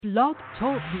Blog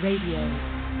Talk Radio.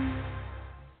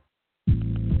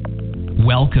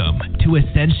 Welcome to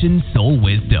Ascension Soul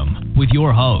Wisdom with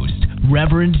your host,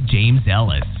 Reverend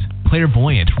J.Ellis.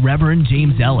 Clairvoyant Reverend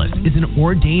J.Ellis is an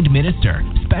ordained minister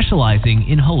specializing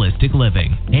in holistic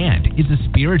living and is a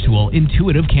spiritual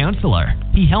intuitive counselor.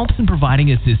 He helps in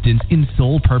providing assistance in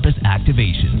soul purpose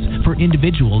activations for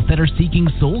individuals that are seeking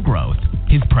soul growth.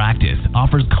 His practice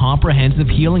offers comprehensive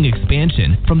healing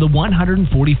expansion from the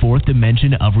 144th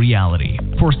dimension of reality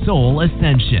for soul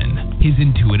ascension. His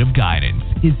intuitive guidance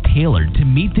is tailored to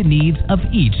meet the needs of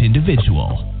each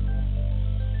individual.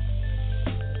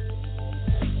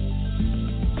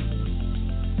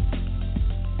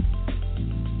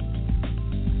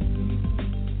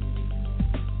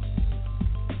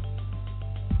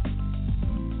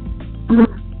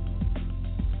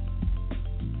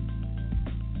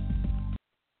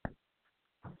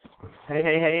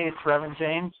 Hey, it's Reverend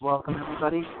James. Welcome,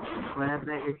 everybody. Glad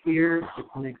that you're here. It's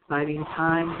an exciting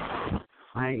time.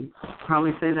 I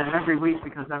probably say that every week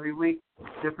because every week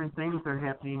different things are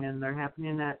happening, and they're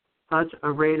happening at such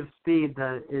a rate of speed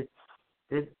that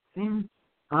it seems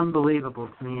unbelievable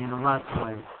to me in a lot of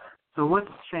ways. So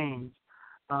what's changed?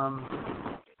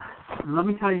 Let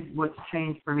me tell you what's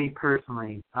changed for me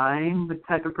personally. I'm the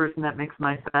type of person that makes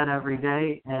my bed every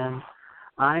day, and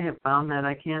I have found that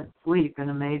I can't sleep in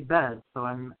a made bed, so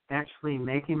I'm actually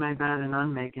making my bed and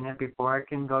unmaking it before I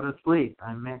can go to sleep.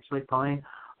 I'm actually pulling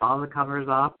all the covers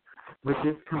off, which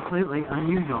is completely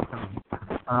unusual for me.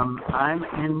 I'm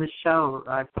in the show.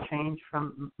 I've changed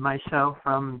from my show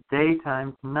from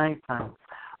daytime to nighttime.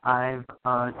 I've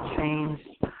changed.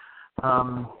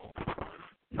 I'm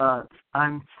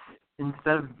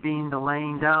instead of being the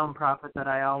laying down prophet that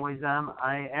I always am,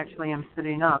 I actually am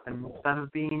sitting up. And instead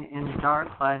of being in dark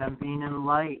light, I'm being in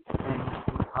light and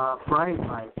bright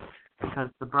light, because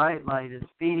the bright light is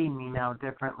feeding me now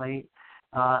differently,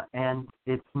 and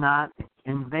it's not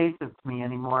invasive to me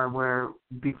anymore, where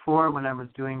before when I was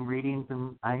doing readings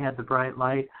and I had the bright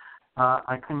light,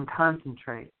 I couldn't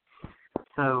concentrate.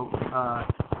 So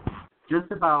just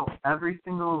about every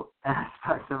single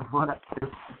aspect of what is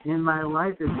in my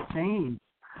life has changed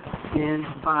since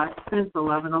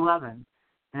 11/11.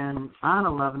 And on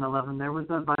 11/11, there was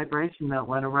a vibration that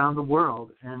went around the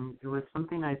world, and it was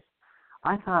something I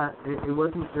thought it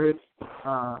wasn't Earth's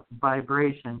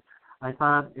vibration. I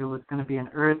thought it was going to be an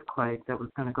earthquake that was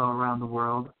going to go around the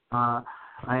world.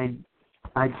 I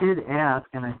did ask,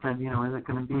 and I said, is it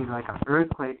going to be like an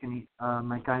earthquake? And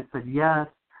my guy said yes,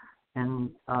 and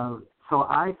so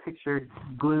I pictured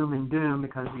gloom and doom,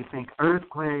 because you think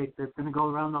earthquake that's going to go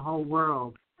around the whole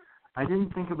world. I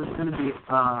didn't think it was going to be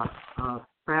a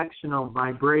fractional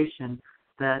vibration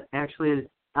that actually is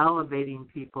elevating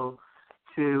people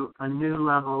to a new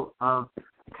level of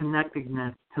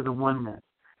connectedness to the oneness.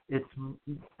 It's,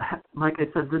 like I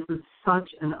said, this is such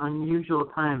an unusual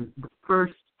time. The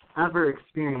first ever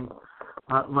experience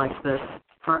like this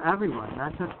for everyone,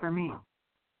 not just for me.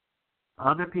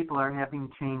 Other people are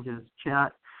having changes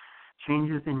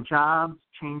in jobs,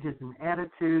 changes in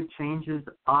attitude, changes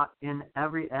in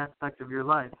every aspect of your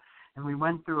life. And we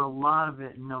went through a lot of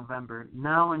it in November.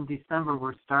 Now in December,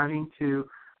 we're starting to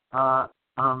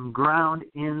ground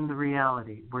in the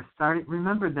reality.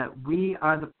 Remember that we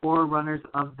are the forerunners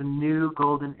of the new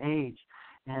golden age.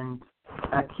 And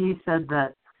Aki said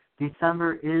that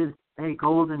December is a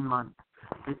golden month.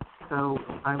 So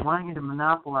I want you to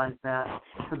monopolize that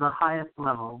to the highest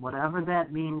level, whatever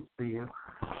that means for you.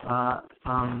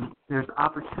 There's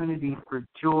opportunity for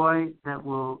joy that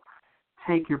will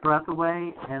take your breath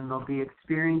away, and there'll be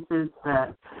experiences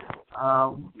that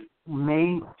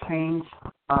may change,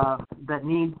 that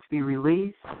need to be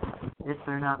released. If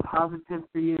they're not positive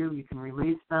for you, you can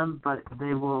release them, but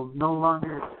they will no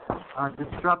longer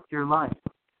disrupt your life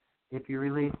if you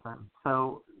release them.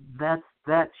 So that's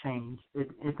that change.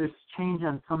 There's change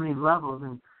on so many levels,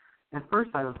 and at first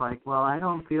I was like, well, I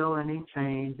don't feel any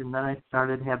change, and then I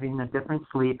started having a different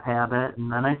sleep habit,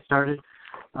 and then I started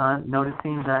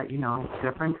noticing that,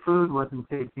 different food wasn't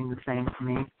tasting the same to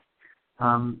me.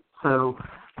 So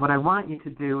what I want you to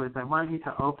do is I want you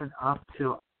to open up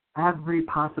to every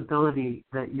possibility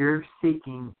that you're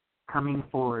seeking coming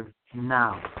forward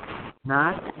now,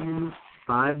 not in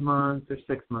 5 months or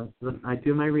 6 months. I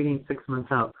do my reading 6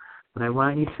 months out, but I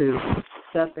want you to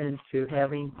step into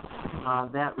having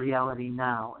that reality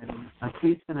now. And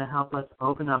Aki's going to help us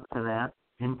open up to that,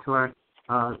 into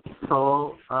our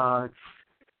soul.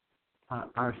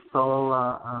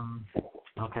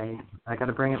 Okay, I got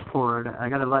to bring it forward. I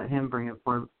got to let him bring it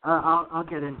forward. I'll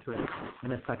get into it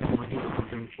in a second when he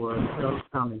brings it forward. So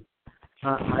tell me.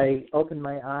 I opened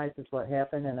my eyes is what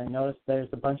happened, and I noticed there's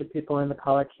a bunch of people in the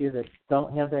caller queue that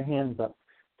don't have their hands up.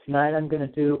 Tonight I'm going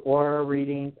to do aura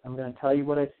readings. I'm going to tell you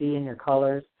what I see in your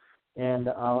colors, and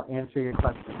I'll answer your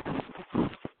questions.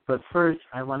 But first,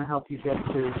 I want to help you get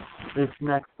to this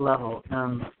next level.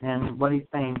 And what he's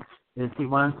saying is he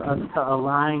wants us to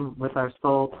align with our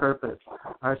soul purpose,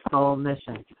 our soul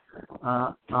mission.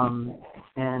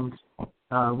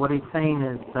 What he's saying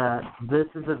is that this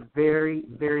is a very,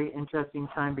 very interesting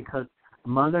time because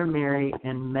Mother Mary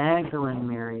and Magdalene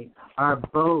Mary are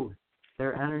both,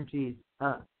 their energies,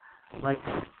 like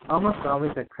almost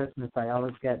always at Christmas, I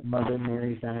always get Mother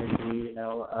Mary's energy,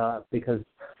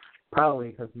 probably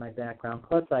because of my background.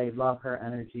 Plus, I love her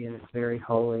energy, and it's very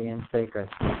holy and sacred.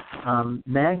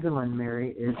 Magdalene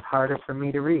Mary is harder for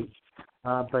me to reach,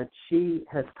 but she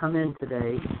has come in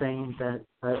today saying that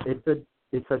it's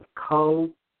a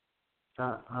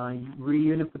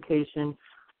reunification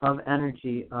of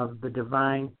energy of the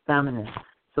divine feminine.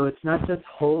 So it's not just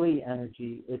holy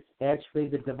energy; it's actually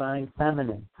the divine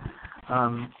feminine.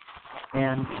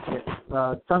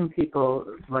 Some people,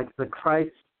 like the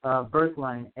Christ birth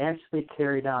line, actually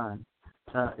carried on,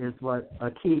 is what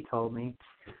a key told me.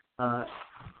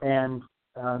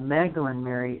 Magdalene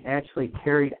Mary actually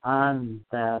carried on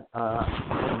that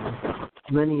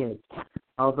lineage,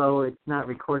 although it's not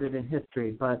recorded in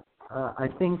history. But I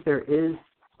think there is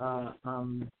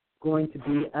going to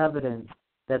be evidence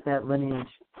that lineage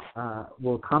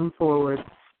will come forward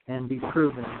and be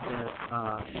proven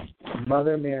that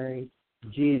Mother Mary,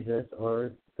 Jesus,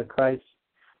 or the Christ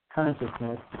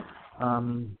consciousness,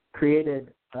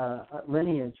 created a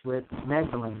lineage with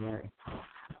Magdalene Mary.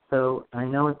 So I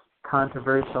know it's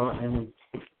controversial, and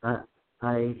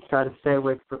I try to stay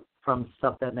away from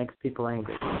stuff that makes people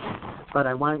angry. But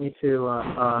I want you to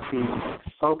be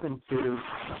open to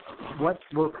what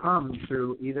will come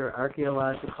through either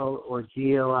archaeological or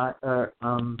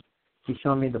geological. He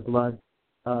showed me the blood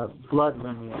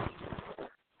lineage.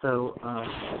 So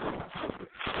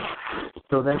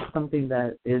that's something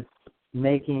that is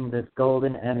making this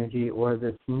golden energy or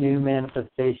this new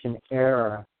manifestation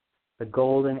era, the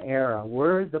golden era.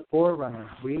 We're the forerunners.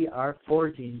 We are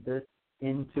forging this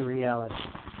into reality,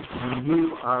 and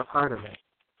you are a part of it.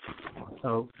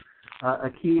 So a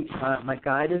key, my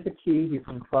guide is a key. He's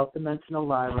from 12th dimensional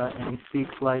Lyra, and he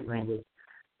speaks light language.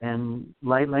 And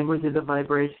light language is a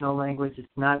vibrational language. It's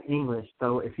not English.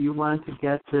 So if you want to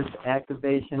get this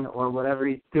activation or whatever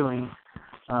he's doing,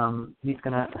 he's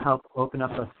going to help open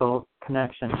up a soul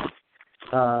connection.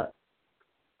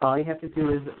 All you have to do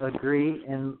is agree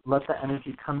and let the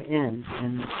energy come in,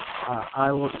 and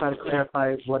I will try to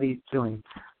clarify what he's doing.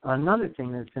 Another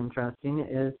thing that's interesting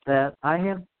is that I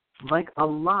have, like, a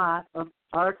lot of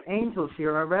archangels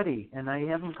here already, and I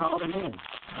haven't called them in.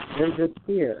 They're just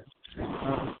here.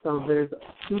 So there's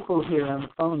people here on the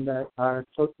phone that are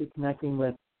supposed to be connecting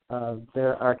with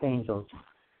their archangels.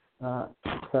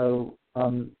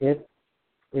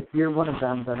 If you're one of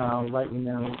them, then I'll let you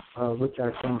know which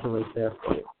archangel is there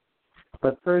for you.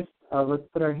 But first, let's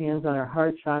put our hands on our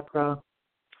heart chakra.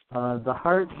 The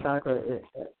heart chakra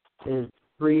is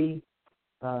three.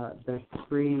 There's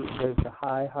three. There's the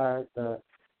high heart, the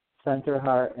center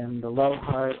heart, and the low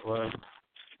heart.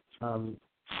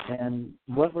 And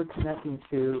what we're connecting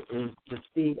to is the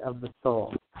seat of the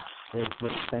soul, is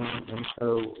what's saying. And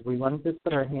so we want to just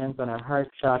put our hands on our heart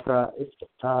chakra. It's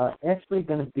actually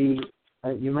going to be,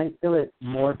 you might feel it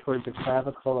more towards the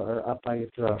clavicle or up by your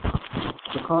throat.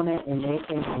 And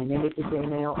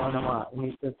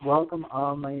he says, welcome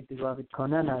all my beloved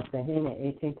Konana.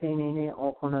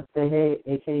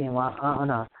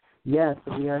 Yes,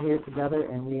 we are here together,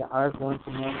 and we are going to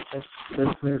manifest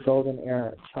this new golden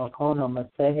era.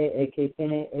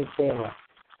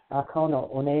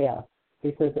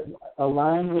 He says,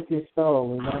 align with your soul.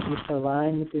 We want you to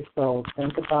align with your soul.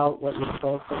 Think about what your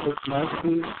soul purpose must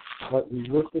be, what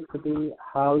you wish it to be,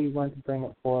 how you want to bring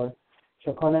it forth.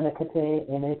 And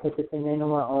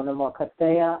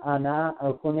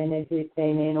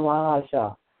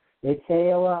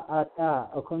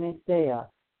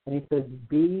he says,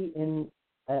 be in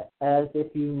as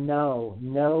if you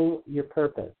know your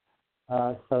purpose.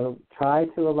 So try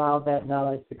to allow that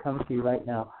knowledge to come to you right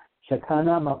now.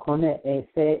 Shakana makone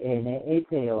ese ene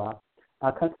etewa.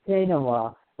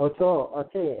 Akatenawa oto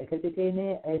ote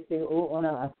eketene ese o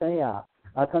ona asaya.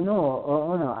 Akano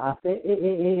o ona ase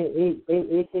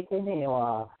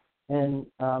etekenewa. And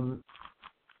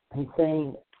he's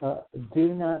saying,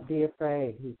 do not be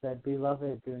afraid. He said,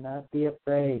 beloved, do not be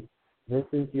afraid. This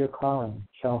is your calling.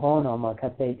 Shohono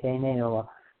makate tenewa.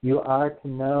 You are to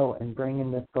know and bring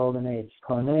in this golden age.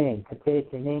 Kone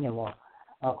kate tenewa.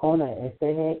 Akona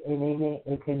esehe enene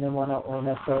ekenemona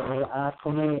onaso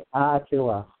akome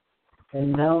achua.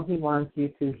 And now he wants you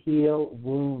to heal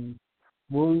wounds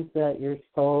that your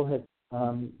soul has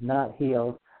not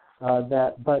healed,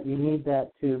 but you need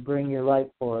that to bring your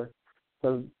light forth.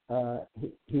 So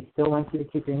he still wants you to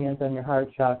keep your hands on your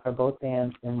heart chakra, both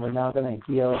hands, and we're now going to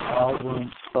heal all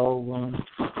wounds, soul wounds,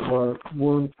 or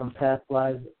wounds from past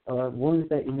lives, or wounds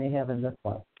that you may have in this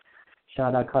life.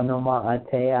 Shada kanoma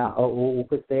atea o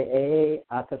ukuse e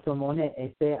akatomone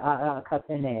ese a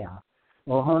katenea.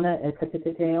 Ohona e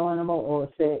katete onamo o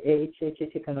se e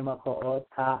chichikanoma ko o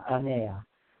ta anea.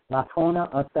 La kona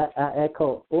asa a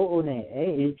echo o one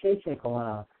e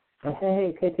chichikona.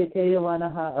 Hey, katete wana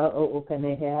ha o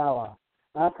ukane hawa.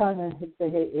 Akana hitse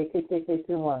e katete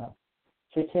tuwana.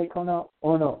 Chichikono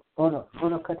ono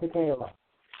katetewa.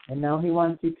 And now he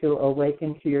wants you to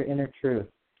awaken to your inner truth.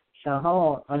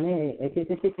 Shaho ane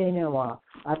ekitetenewa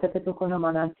atatetukona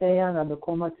manasea na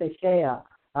dokoma seshea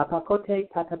apakote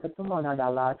tatatumona na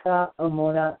lata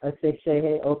omona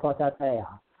seshehe opotatea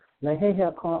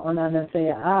lehehe ko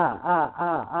onanasea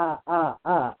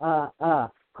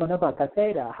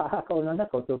konabakatera hakonana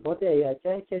kotupotea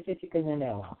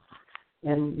chechechikinewa.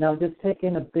 And now just take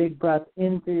in a big breath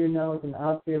in through your nose and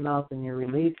out through your mouth, and you're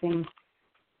releasing.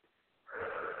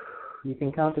 You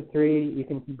can count to 3. You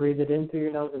can breathe it in through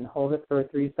your nose and hold it for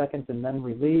 3 seconds and then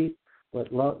release.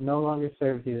 What no longer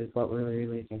serves you is what we're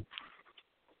releasing.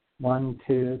 1,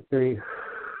 2, 3.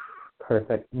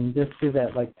 Perfect. And just do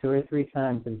that like 2 or 3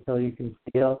 times until you can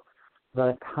feel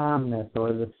the calmness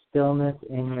or the stillness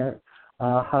in your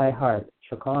high heart.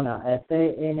 Shakona.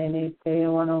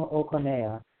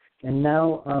 And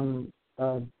now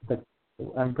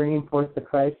I'm bringing forth the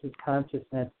Christ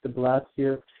consciousness to bless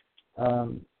your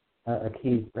a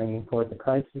key bringing forth the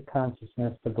Christ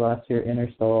consciousness to bless your inner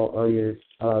soul or your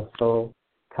soul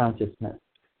consciousness.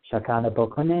 Shakana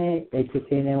bokone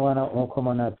ekitene wana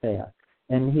okomonatea.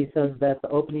 And he says that's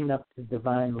opening up to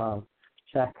divine love.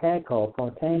 Shakeko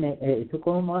potene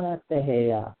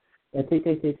etukomonatea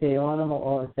etikete onamo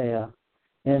oasea.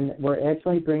 And we're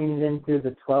actually bringing it in through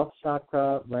the 12th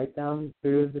chakra, right down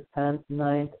through the 10th,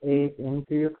 9th, 8th, in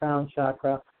through your crown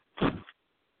chakra,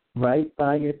 right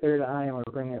by your third eye, and we're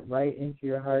bringing it right into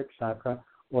your heart chakra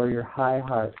or your high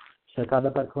heart.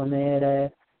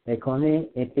 Shakadabakonere, ekone,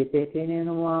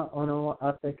 etetetenenwa, ono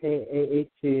apeke,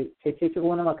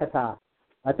 chechechuanamakata,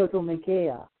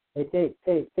 atotomekea, te.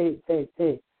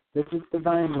 This is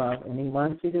divine love, and he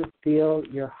wants you to feel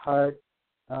your heart.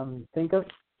 Think of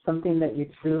something that you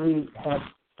truly have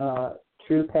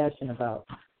true passion about.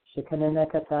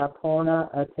 Shikanenekata pona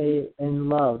ate in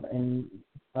love and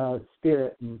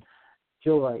spirit and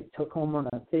joy. Because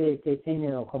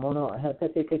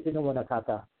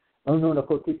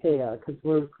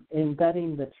we're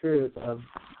embedding the truth of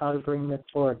how to bring this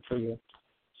forward for you.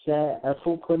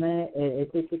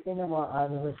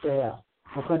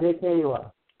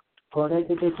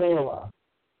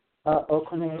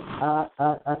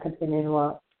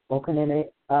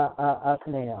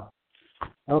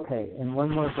 Okay, and one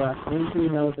more breath in through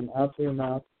your nose and out through your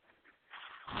mouth.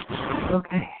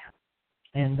 Okay,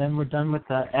 and then we're done with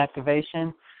the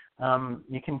activation.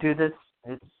 You can do this.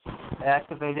 It's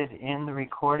activated in the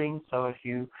recording, so if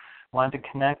you want to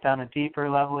connect on a deeper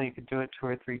level, you could do it 2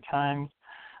 or 3 times.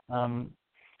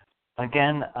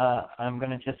 Again, I'm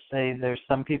going to just say there's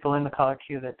some people in the caller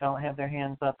queue that don't have their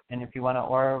hands up, and if you want to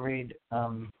aura read,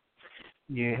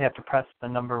 you have to press the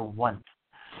number 1.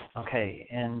 Okay,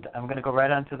 and I'm going to go right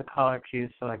on to the caller queue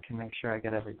so I can make sure I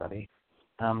get everybody.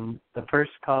 The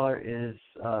first caller is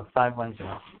 510.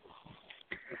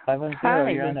 510, Hi.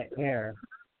 you're on the air.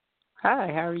 Hi,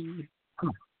 how are you?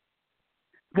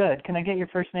 Good. Can I get your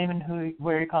first name and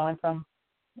where you're calling from?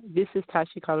 This is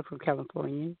Tasha calling from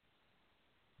California.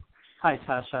 Hi,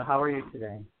 Tasha. How are you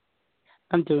today?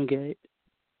 I'm doing good.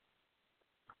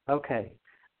 Okay.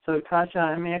 So, Tasha,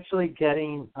 I'm actually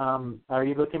getting, are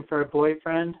you looking for a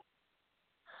boyfriend?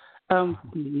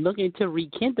 Looking to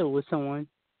rekindle with someone.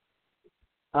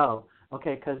 Oh,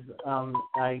 okay, because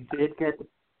I did get,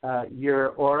 your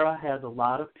aura has a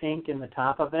lot of pink in the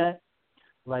top of it,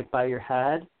 like by your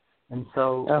head, and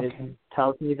so It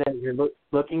tells me that you're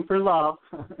looking for love,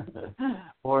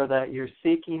 or that you're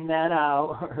seeking that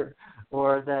out,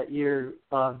 or that you're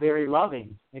very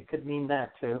loving. It could mean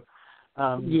that too.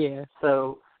 Yeah.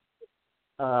 So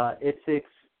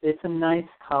it's a nice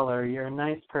color. You're a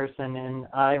nice person, and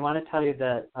I want to tell you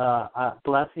that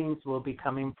blessings will be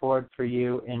coming forward for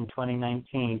you in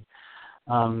 2019.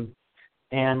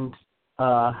 And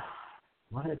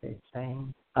what are they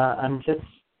saying? I'm just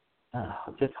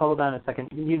hold on a second.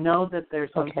 You know that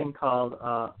there's something called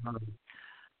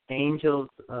angels.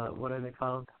 What are they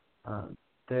called?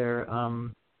 They're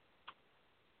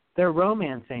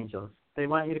romance angels. They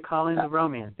want you to call in the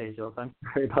romance angels. I'm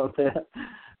sorry about that.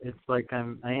 It's like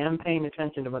I am paying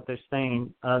attention to what they're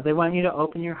saying. They want you to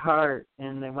open your heart,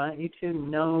 and they want you to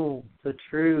know the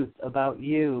truth about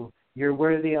you. You're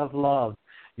worthy of love.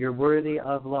 You're worthy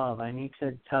of love. I need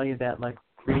to tell you that like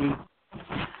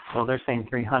they're saying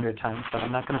 300 times, but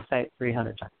I'm not going to say it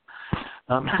 300 times.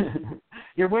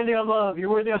 You're worthy of love. You're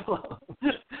worthy of love.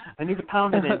 I need to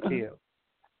pound it into you.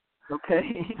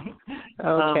 Okay?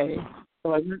 Okay.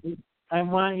 So I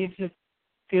want you to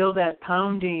feel that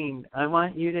pounding. I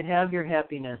want you to have your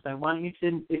happiness. I want you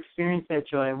to experience that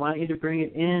joy. I want you to bring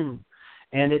it in.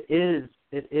 And it is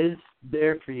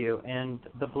there for you. And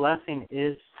the blessing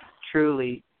is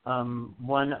truly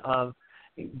one of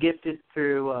gifted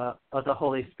through of the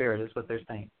Holy Spirit is what they're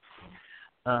saying.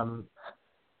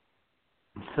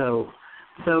 So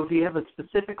do you have a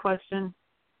specific question?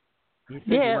 You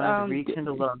said you wanted to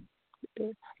rekindle love.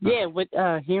 Yeah, with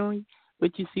Henry,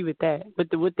 what you see with that?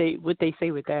 What they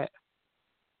say with that?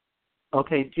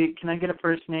 Okay, can I get a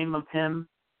first name of him?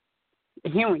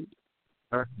 Henry.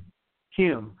 Or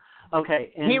Hume.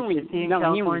 Okay, and Henry. Is he in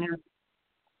California? Henry.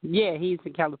 Yeah, he's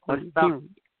in California.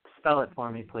 Spell it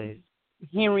for me, please.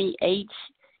 Henry,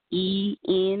 Henry.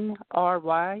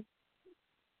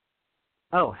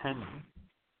 Oh, Henry.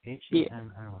 Henry.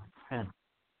 Henry.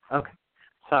 Okay.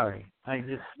 Sorry.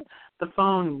 The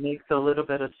phone makes a little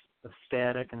bit of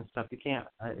static and stuff. You can't,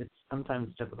 it's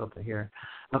sometimes difficult to hear.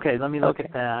 Okay, let me look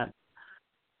at that.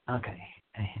 Okay.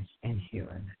 And Hugh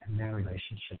and their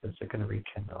relationship, is it going to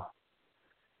rekindle?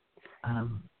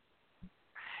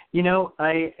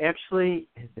 I actually,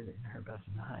 is it in her best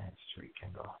and highest to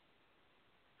rekindle?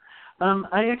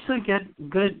 I actually get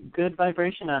good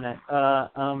vibration on it,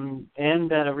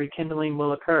 and that a rekindling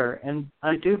will occur. And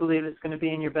I do believe it's going to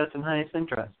be in your best and highest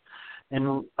interest.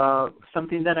 And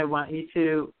something that I want you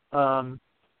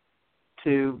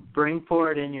to bring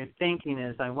forward in your thinking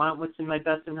is, I want what's in my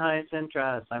best and highest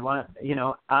interest. I want,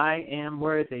 I am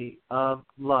worthy of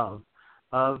love,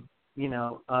 of,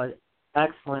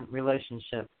 excellent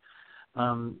relationship.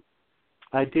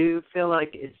 I do feel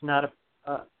like it's not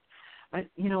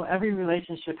every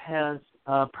relationship has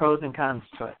pros and cons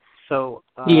to it. So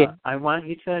I want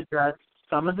you to address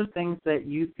some of the things that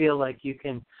you feel like you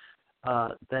can,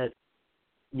 that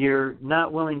you're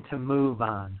not willing to move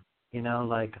on,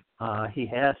 like he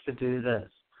has to do this,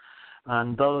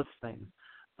 on those things,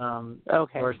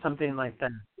 or something like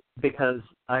that. Because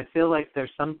I feel like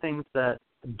there's some things that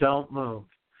don't move.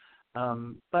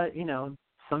 But,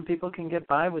 some people can get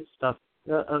by with stuff.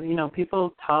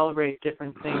 People tolerate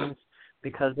different things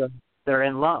because they're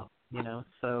in love,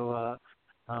 so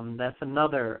that's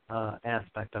another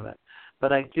aspect of it.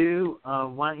 But I do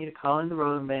want you to call in the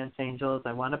romance angels.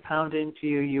 I want to pound into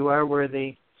you. You are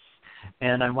worthy.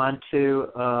 And I want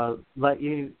to let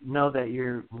you know that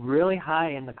you're really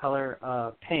high in the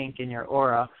color pink in your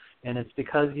aura, and it's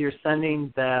because you're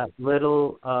sending that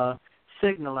little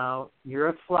signal out. You're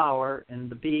a flower, and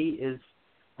the bee is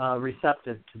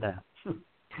receptive to that.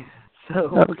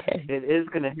 So it is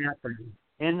going to happen.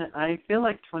 And I feel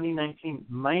like 2019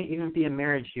 might even be a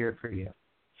marriage year for you.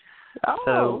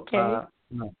 Oh, so,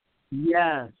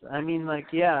 yes. I mean, I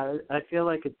feel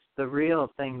like it's the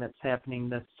real thing that's happening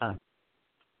this time.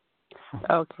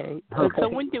 Okay. So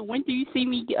when do you see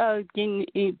me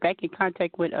getting back in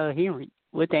contact with Henry?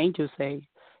 What the angels say?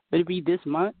 Will it be this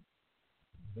month?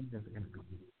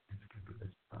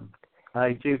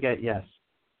 I do get yes,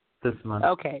 this month.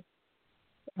 Okay.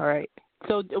 All right.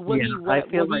 So will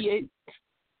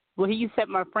he accept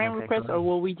my friend request, or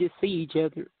will we just see each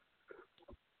other?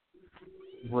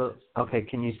 Well, okay.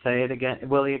 Can you say it again?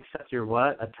 Will he accept your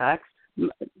what? A text?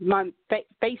 My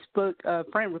Facebook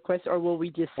friend request, or will we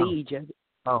just see each other?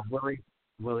 Oh,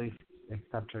 will he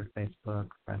accept her Facebook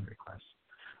friend request?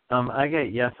 I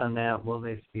get yes on that. Will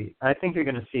they see? I think you're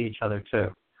going to see each other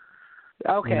too.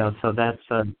 Okay. So that's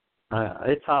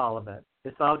it's all of it.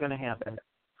 It's all going to happen.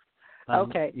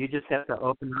 Okay. You just have to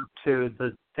open up to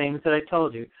the things that I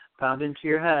told you. Pound into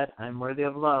your head. I'm worthy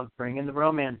of love. Bring in the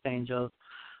romance angels.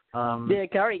 I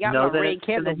already got my red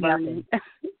candle burning.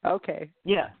 Okay.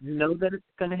 Yeah, know that it's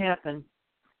going to happen.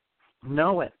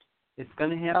 Know it. It's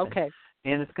going to happen. Okay.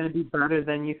 And it's going to be better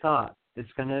than you thought. It's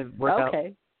going to work out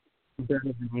better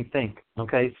than you think.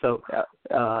 Okay, so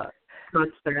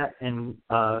trust that, and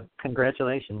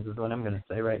congratulations is what I'm going to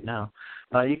say right now.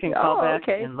 You can call back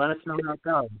and let us know how it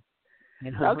goes.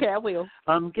 Okay, I will.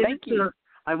 Thank you.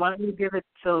 I want you to give it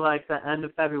till like the end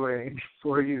of February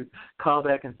before you call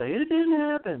back and say it didn't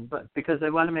happen. But because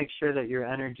I want to make sure that your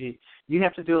energy, you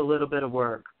have to do a little bit of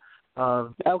work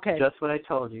of Okay. just what I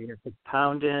told you. You have to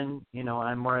pound in,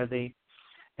 I'm worthy,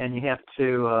 and you have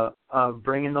to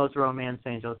bring in those romance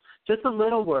angels. Just a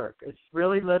little work. It's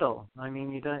really little. I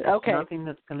mean, you don't. It's nothing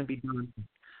that's going to be done.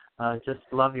 Just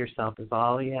love yourself is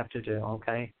all you have to do.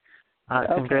 Okay.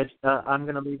 Okay. I'm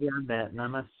going to leave you on that,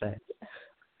 namaste.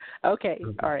 Okay.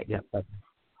 All right.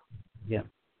 Yeah.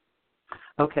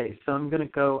 Okay, so I'm going to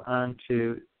go on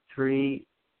to 330.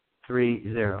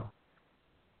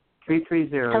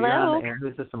 330, Hello? you're on the air.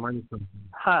 Who's this? And where are you from?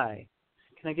 Hi.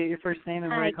 Can I get your first name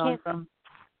and where you're calling from?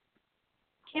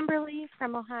 Kimberly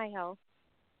from Ohio.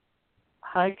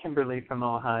 Hi, Kimberly from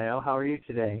Ohio. How are you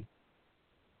today?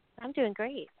 I'm doing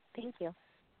great. Thank you.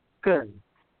 Good.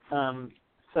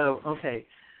 Okay.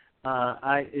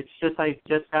 I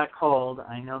just got cold.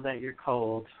 I know that you're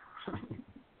cold.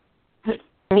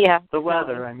 Yeah. The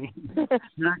weather, I mean,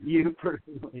 not you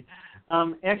personally.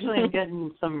 Actually, I'm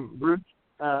getting some roots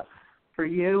for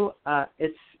you.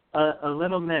 It's a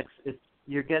little mix.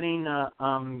 You're getting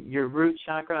your root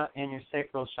chakra and your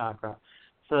sacral chakra.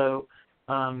 So,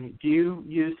 do you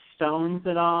use stones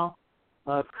at all?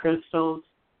 Crystals?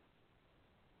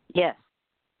 Yes.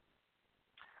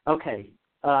 Okay.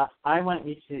 I want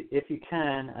you to, if you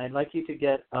can, I'd like you to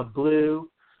get a blue.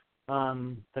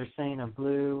 They're saying a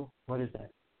blue. What is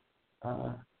that?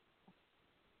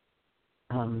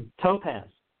 Topaz,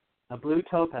 a blue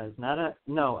topaz,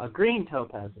 a green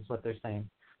topaz is what they're saying.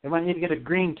 They want you to get a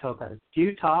green topaz. Do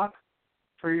you talk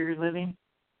for your living?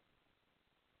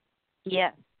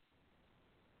 Yes.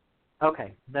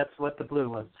 Okay, that's what the blue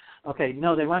was. Okay,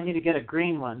 no, they want you to get a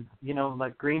green one,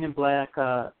 like green and black,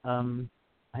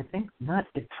 I think not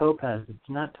the topaz. It's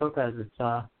not topaz, it's,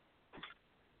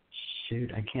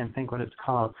 shoot, I can't think what it's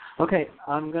called. Okay,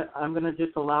 I'm gonna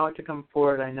just allow it to come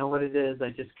forward. I know what it is. I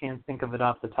just can't think of it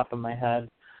off the top of my head.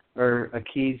 Or a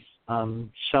key's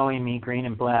showing me green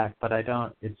and black, but I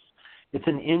don't. It's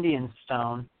an Indian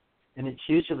stone, and it's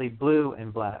usually blue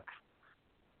and black.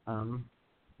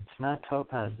 It's not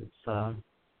topaz. It's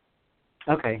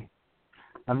okay.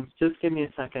 Just give me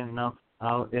a second,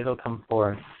 and it'll come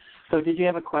forward. So, did you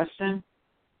have a question?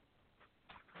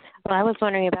 Well, I was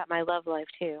wondering about my love life,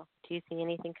 too. Do you see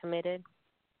anything committed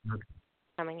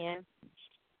coming in?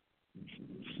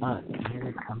 Here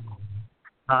it comes.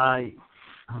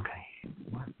 Okay.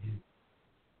 What is...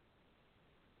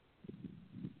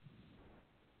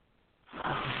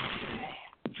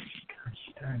 Gosh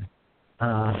darn.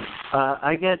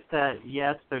 I get that,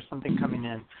 yes, there's something coming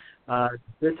in.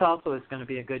 This also is going to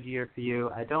be a good year for you.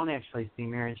 I don't actually see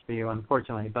marriage for you,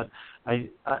 unfortunately, but I'm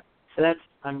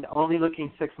only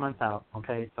looking 6 months out,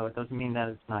 okay? So it doesn't mean that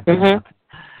it's not going to happen.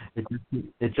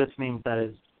 It just means that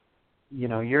it's,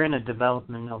 you're in a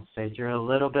developmental stage. You're a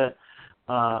little bit,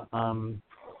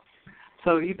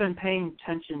 so you've been paying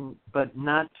attention, but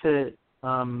not to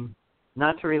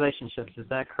relationships. Is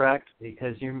that correct?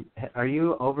 Because are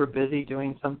you over busy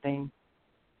doing something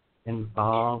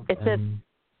involved?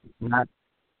 Not.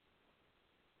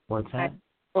 What's that?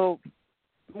 Well,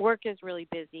 work is really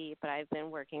busy, but I've been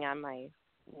working on my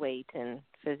weight and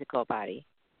physical body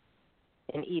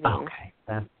and eating. Okay.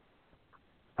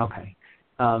 Okay.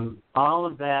 All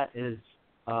of that is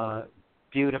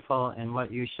beautiful and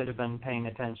what you should have been paying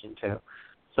attention to.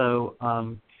 So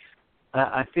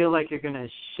I feel like you're going to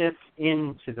shift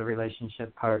into the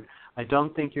relationship part. I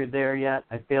don't think you're there yet.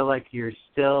 I feel like you're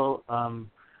still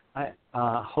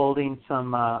holding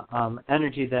some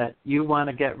energy that you want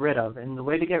to get rid of. And the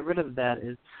way to get rid of that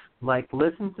is,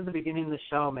 listen to the beginning of the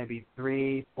show maybe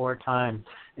 3-4 times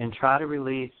and try to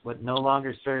release what no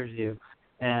longer serves you.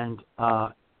 And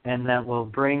that will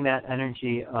bring that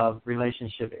energy of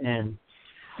relationship in.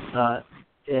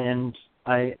 And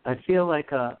I feel like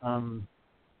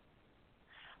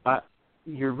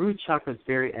your root chakra is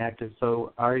very active.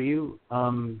 So are you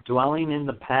dwelling in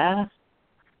the past?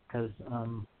 Because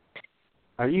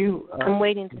are you? I'm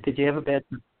waiting. Did you have a bad?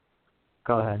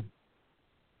 Go ahead.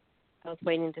 I was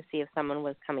waiting to see if someone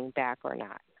was coming back or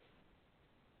not.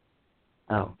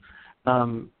 Oh,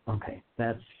 okay.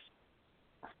 That's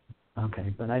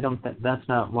okay, but I don't. That's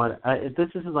not what. This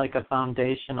is like a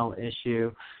foundational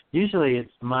issue. Usually,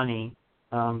 it's money,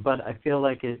 but I feel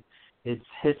like it's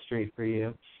history for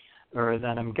you, or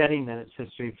that I'm getting that it's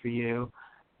history for you.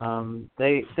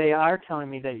 They are telling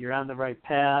me that you're on the right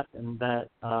path and that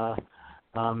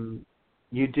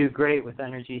you do great with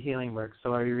energy healing work.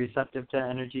 So are you receptive to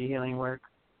energy healing work?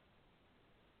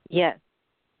 Yes.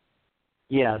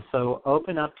 Yeah, so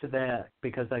open up to that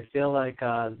because I feel like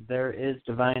there is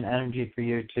divine energy for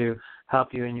you to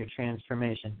help you in your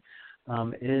transformation.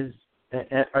 Are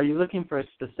you looking for a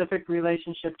specific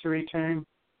relationship to return?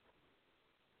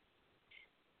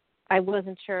 I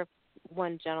wasn't sure if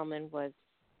one gentleman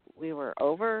we were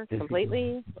over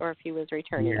completely, or if he was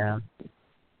returning. Yeah.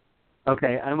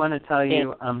 Okay, I want to tell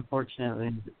you,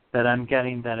 unfortunately, that I'm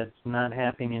getting that it's not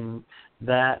happening,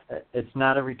 that it's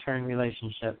not a return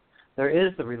relationship. There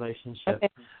is a relationship. Okay.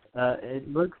 It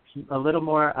looks a little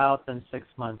more out than 6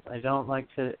 months. I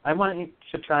want you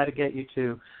to try to get you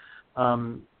to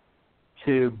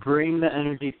bring the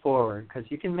energy forward, because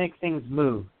you can make things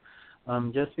move.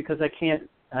 Just because I can't,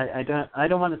 I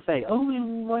don't want to say,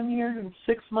 in 1 year and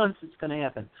 6 months it's going to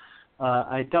happen.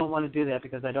 I don't want to do that,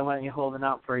 because I don't want you holding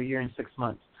out for 1 year and 6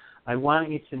 months. I want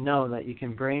you to know that you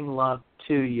can bring love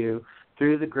to you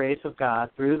through the grace of God,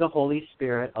 through the Holy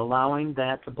Spirit, allowing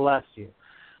that to bless you.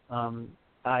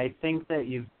 I think that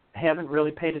you haven't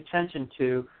really paid attention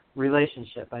to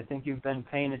relationship. I think you've been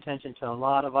paying attention to a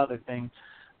lot of other things,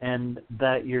 and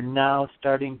that you're now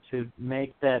starting to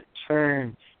make that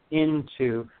turn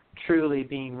into truly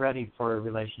being ready for a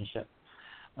relationship.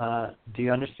 Do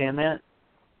you understand that?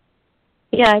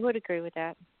 Yeah, I would agree with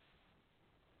that.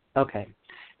 Okay.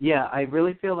 Yeah, I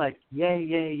really feel like yay,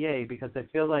 yay, yay, because I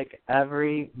feel like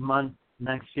every month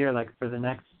next year, like for the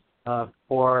next 4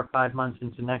 or 5 months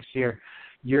into next year,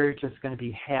 you're just going to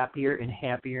be happier and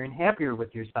happier and happier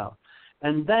with yourself.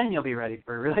 And then you'll be ready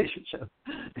for a relationship.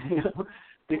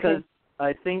 Because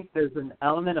I think there's an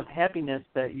element of happiness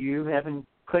that you haven't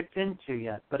clicked into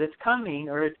yet, but it's coming,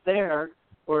 or it's there,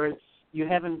 or it's you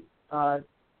haven't.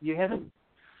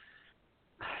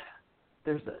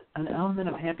 There's an element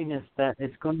of happiness that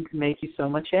it's going to make you so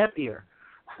much happier.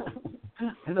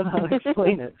 I don't know how to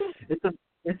explain it.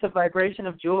 It's a vibration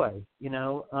of joy,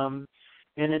 and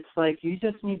it's like you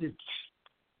just need to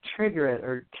trigger it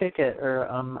or kick it, or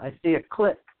I see a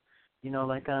click,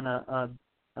 like on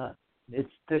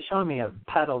they're showing me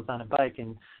pedals on a bike,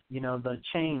 and the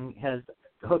chain has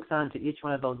hooks onto each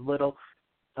one of those little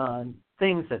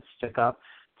things that stick up,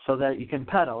 so that you can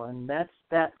pedal, and that's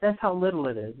how little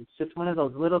it is. It's just one of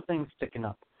those little things sticking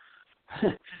up.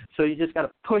 So you just got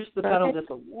to push the pedal just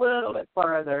a little bit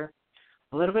farther,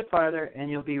 and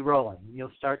you'll be rolling.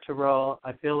 You'll start to roll.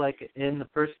 I feel like in the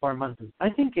first 4 months, I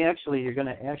think actually you're going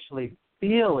to actually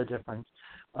feel a difference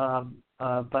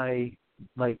by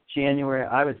like January.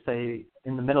 I would say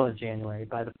in the middle of January,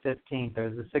 by the 15th or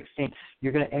the 16th,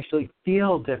 you're going to actually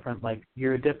feel different, like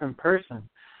you're a different person.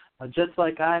 Just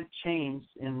like I've changed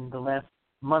in the last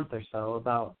month or so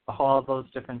about all of those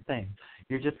different things.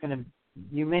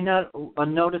 You may not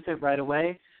notice it right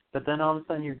away, but then all of a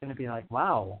sudden you're going to be like,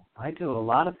 wow, I do a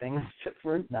lot of things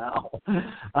different now.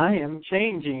 I am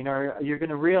changing, or you're going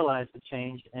to realize the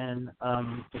change, and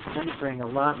it's going to bring a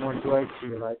lot more joy to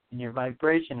your life, and your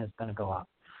vibration is going to go up.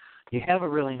 You have a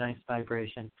really nice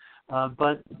vibration,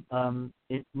 but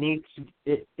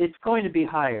it's going to be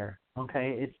higher,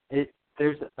 okay?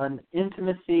 There's an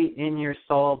intimacy in your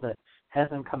soul that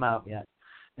hasn't come out yet.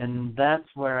 And that's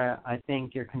where I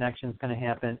think your connection is going to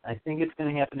happen. I think it's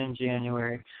going to happen in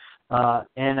January.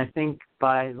 And I think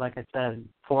by, like I said,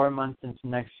 4 months into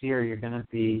next year, you're going to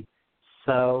be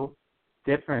so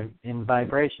different in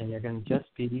vibration. You're going to just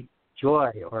be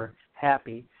joy or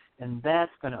happy. And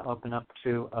that's going to open up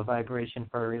to a vibration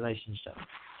for a relationship.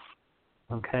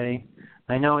 Okay?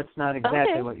 I know it's not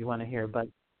exactly what you want to hear, but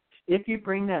if you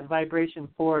bring that vibration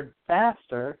forward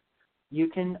faster, you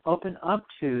can open up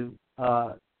to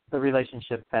the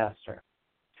relationship faster.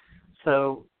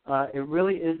 So it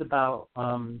really is about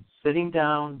sitting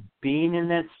down, being in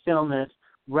that stillness,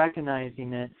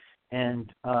 recognizing it,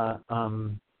 and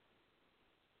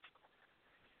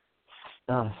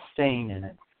staying in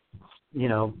it.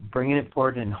 Bringing it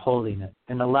forward and holding it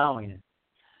and allowing it.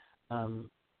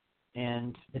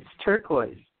 And it's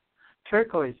turquoise.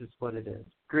 Turquoise is what it is.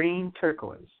 Green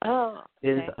turquoise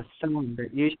is a stone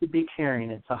that you should be carrying.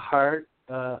 It's a heart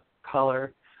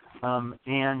color,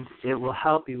 and it will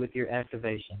help you with your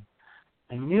activation.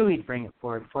 I knew he'd bring it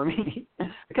forward for me.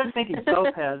 I kept thinking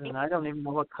topaz, and I don't even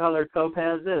know what color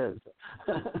topaz is,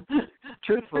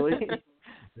 truthfully.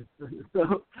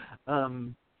 So,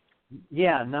 and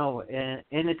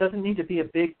it doesn't need to be a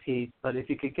big piece, but if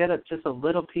you could get just a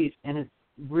little piece, and it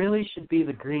really should be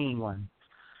the green one.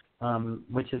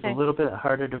 Which is a little bit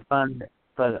harder to find,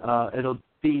 but it'll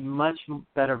be much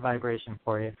better vibration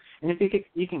for you. And if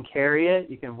you can carry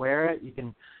it, you can wear it, you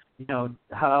can,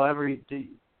 however you do,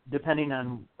 depending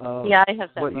on I have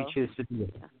what you choose to do.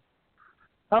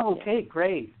 Oh, okay,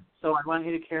 great. So I want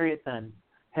you to carry it then.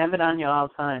 Have it on you all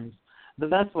times. The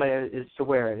best way is to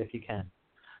wear it if you can,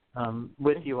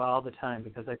 with you all the time,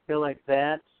 because I feel like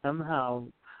that somehow,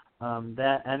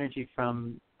 that energy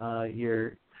from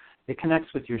it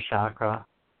connects with your chakra.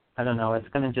 I don't know, it's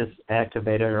going to just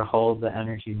activate it or hold the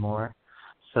energy more.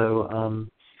 So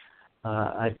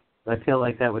I feel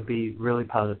like that would be really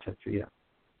positive for you.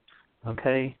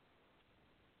 Okay?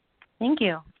 Thank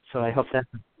you. So I hope that.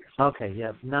 Okay,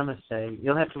 yeah. Namaste.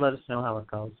 You'll have to let us know how it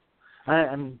goes.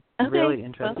 I'm really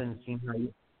interested in seeing how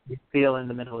you feel in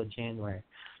the middle of January.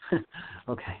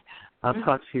 Okay. I'll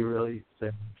talk to you really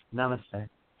soon. Namaste.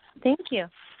 Thank you.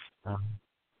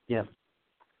 Yep.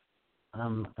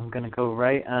 I'm going to go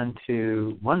right on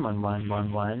to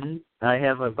 11111. I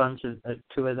have a bunch of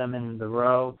two of them in the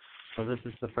row, so this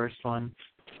is the first one.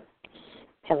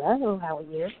 Hello, how are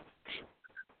you?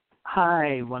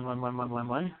 Hi,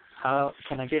 111111. How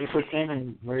can I get your quick name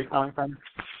and where are you calling from?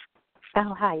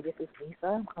 Oh, hi, this is Lisa.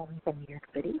 I'm calling from New York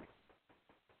City.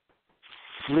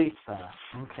 Lisa.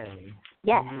 Okay.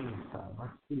 Yes. Lisa.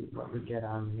 Let's see what we get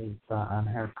on Lisa on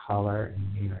her color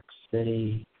in New York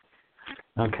City.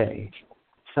 Okay.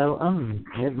 So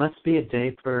it must be a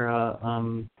day for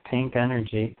pink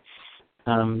energy.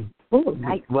 Ooh,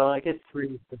 nice. Well, I get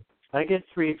three. I get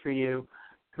three for you.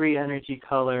 3 energy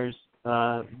colors.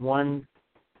 One.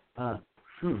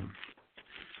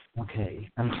 Okay.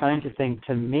 I'm trying to think.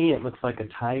 To me, it looks like a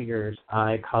tiger's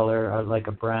eye color, or like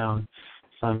a brown.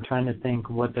 So I'm trying to think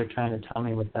what they're trying to tell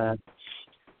me with that.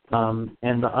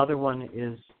 And the other one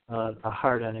is a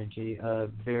heart energy, a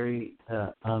very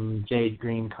jade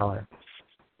green color.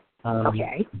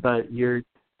 Okay. But you're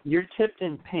tipped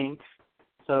in pink.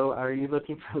 So are you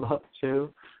looking for love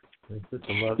too? Is this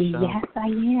a love show? Yes, I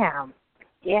am.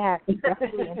 Yeah,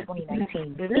 definitely in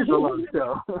 2019. It is a love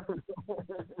show.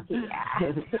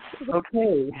 Yeah.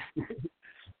 Okay.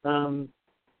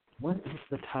 What is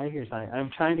the tiger's eye? I'm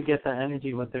trying to get that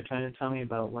energy, what they're trying to tell me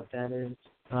about what that is.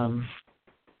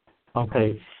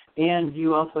 Okay. And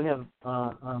you also have,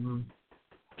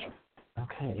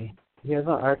 okay, you have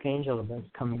an archangel that's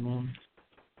coming in.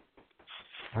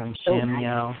 From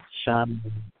Shamiel.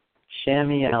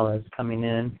 Shamiel is coming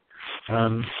in.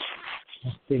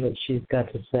 Let's see what she's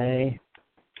got to say.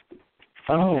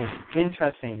 Oh,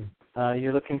 interesting.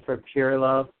 You're looking for pure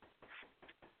love?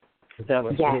 Is that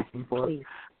what you're looking for? Please.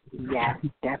 Yes,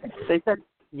 definitely. They said,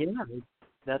 yeah,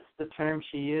 that's the term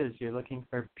she used. You're looking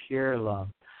for pure love.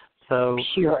 So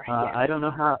pure. I don't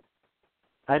know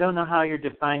how you're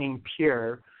defining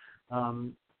pure,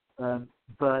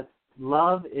 but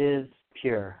love is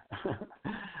pure.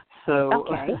 So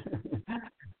okay.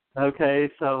 Okay,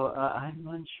 so I'm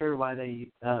unsure why they,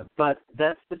 but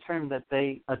that's the term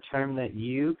a term that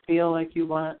you feel like you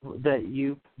want, that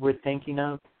you were thinking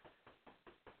of.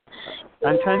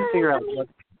 I'm trying to figure out what.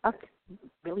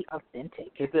 Really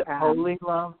authentic. Is it holy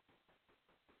love?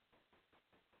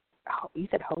 You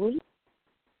said holy?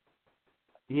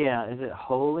 Yeah, is it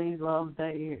holy love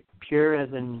that you pure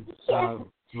as in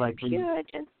like pure?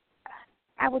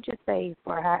 I would just say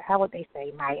for how would they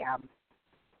say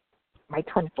my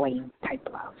twin flame type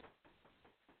love.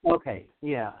 Okay,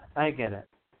 yeah, I get it.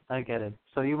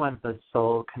 So you want the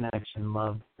soul connection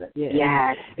love.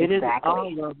 Yes, it exactly. Is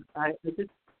all love.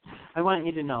 I want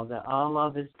you to know that all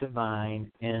love is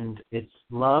divine, and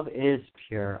love is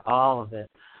pure, all of it.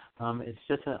 It's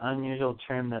just an unusual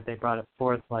term that they brought it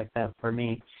forth like that for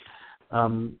me.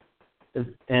 And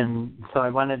so I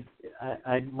wanted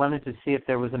to see if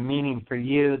there was a meaning for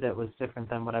you that was different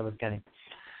than what I was getting.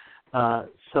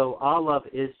 So all love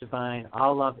is divine.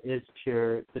 All love is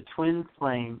pure. The twin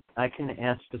flame, I can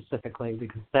ask specifically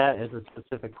because that is a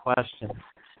specific question,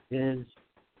 is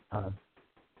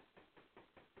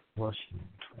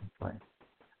twin flame.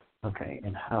 Okay,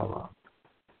 and how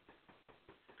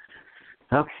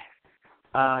long? Okay.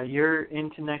 You're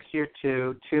into next year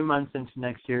too. 2 months into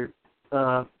next year.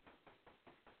 I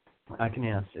can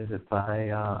ask, is it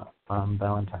by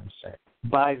Valentine's Day?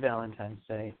 By Valentine's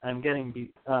Day. I'm getting,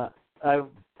 I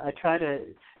try to,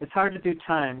 it's hard to do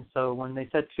time, so when they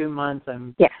said 2 months,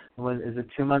 is it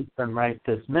 2 months from right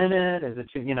this minute? Is it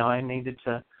I needed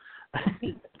to,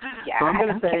 so I'm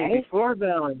going to say before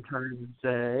Valentine's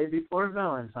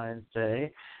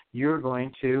Day, you're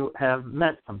going to have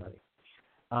met somebody.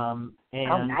 And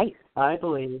nice. I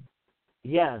believe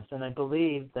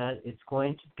that it's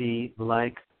going to be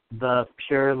like the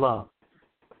pure love.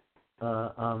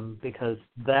 Because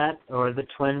that, or the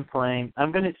twin flame,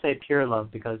 I'm going to say pure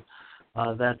love because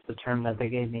that's the term that they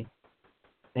gave me.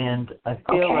 And I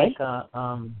feel like,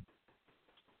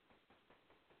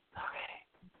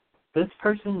 this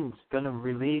person's going to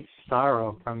relieve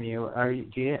sorrow from you. Are you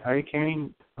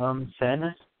carrying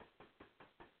sadness?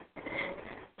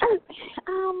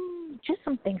 Just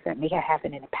some things that may have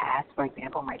happened in the past. For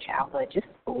example, my childhood, just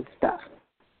old stuff.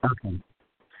 Okay.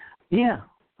 Yeah.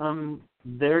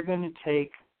 They're going to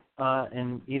take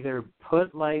and either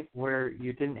put light where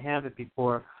you didn't have it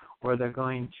before, or they're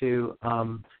going to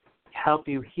help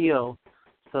you heal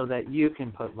so that you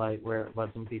can put light where it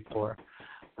wasn't before.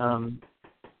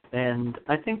 And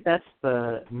I think that's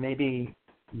maybe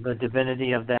the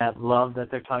divinity of that love that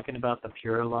they're talking about, the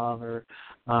pure love, or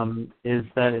is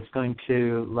that it's going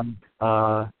to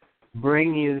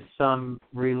bring you some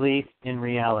relief in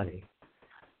reality.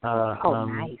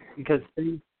 Nice. Because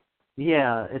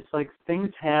it's like things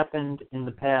happened in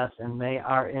the past, and they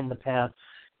are in the past.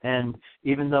 And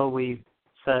even though we've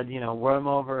said, worm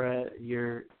over it,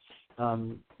 you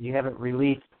haven't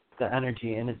released the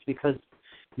energy, and it's because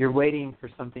you're waiting for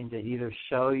something to either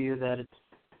show you that it's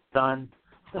done,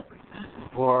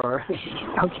 or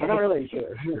I'm not really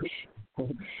sure.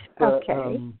 But,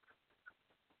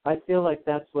 I feel like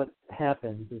that's what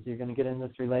happens, is you're going to get in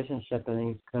this relationship, and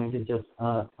he's going to just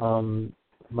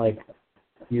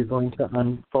you're going to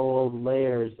unfold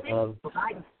layers of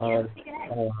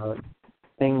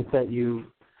things that you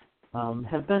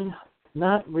have been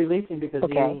not releasing because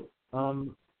you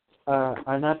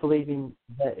are not believing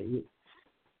that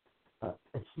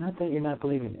it's not that you're not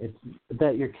believing, it's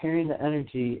that you're carrying the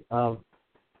energy of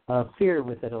fear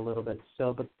with it a little bit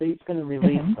still, but he's going to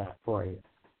release that for you.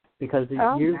 Because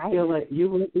you feel like you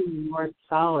will be more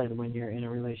solid when you're in a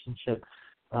relationship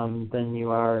than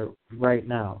you are right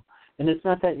now. And it's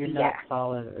not that you're not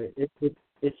solid. It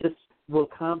just will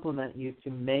complement you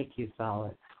to make you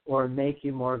solid or make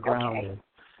you more grounded.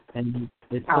 And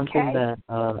it's something that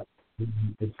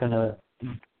it's going to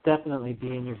definitely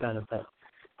be in your benefit.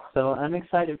 So I'm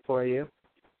excited for you.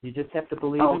 You just have to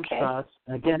believe and trust.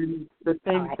 Again, the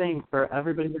same thing for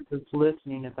everybody that's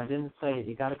listening. If I didn't say it,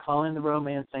 you got to call in the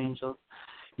romance angels.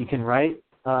 You can write.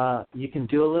 You can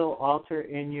do a little altar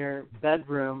in your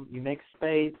bedroom. You make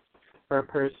space for a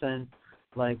person,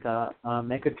 like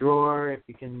make a drawer. If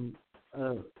you can,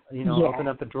 open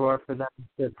up a drawer for them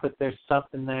to put their stuff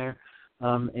in there,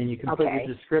 and you can put your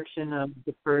description of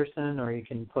the person, or you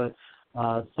can put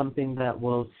something that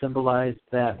will symbolize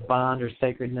that bond or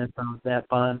sacredness of that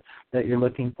bond that you're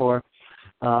looking for.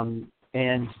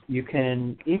 And you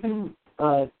can even,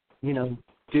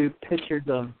 do pictures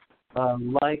of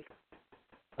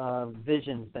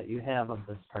visions that you have of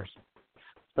this person.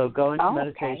 So go into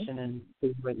meditation and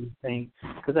see what you think,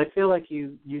 because I feel like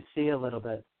you see a little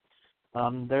bit.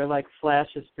 They're like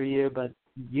flashes for you, but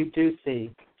you do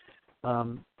see.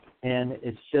 And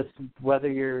it's just whether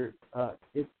you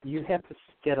have to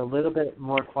get a little bit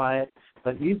more quiet,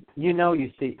 but you see. Do you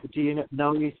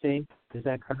know you see? Is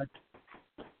that correct?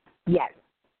 Yes.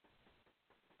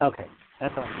 Okay,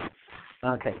 that's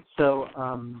all. Okay, so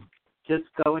just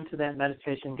go into that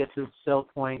meditation, get to the still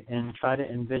point, and try to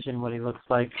envision what he looks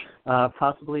like.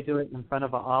 Possibly do it in front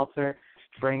of an altar,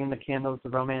 bring in the candles, the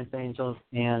romance angels,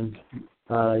 and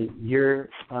you're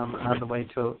on the way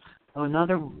to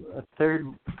a third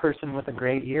person with a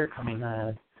great year coming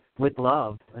with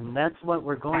love. And that's what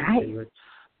we're going to.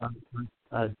 It's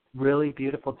a really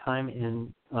beautiful time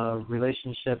in a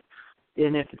relationship.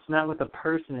 And if it's not with a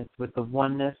person, it's with the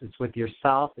oneness, it's with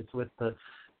yourself, it's with the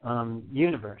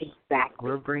universe. Exactly.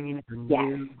 We're bringing a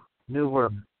new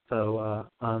world. So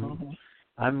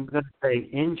I'm going to say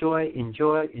enjoy,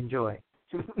 enjoy, enjoy.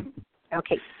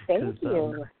 Okay, thank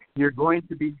you. You're going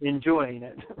to be enjoying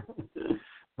it.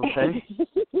 Okay?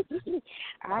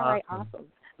 All right, awesome.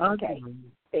 Okay,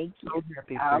 thank you. So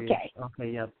happy for you.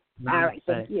 Okay, yep. All right,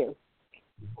 thank you.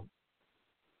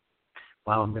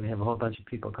 Wow, I'm going to have a whole bunch of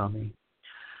people call me.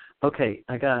 Okay,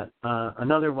 I got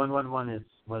another 111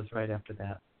 was right after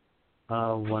that.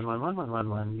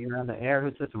 111. You're on the air.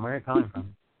 Who's this and where are you calling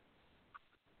from?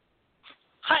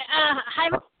 Hi,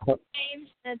 James.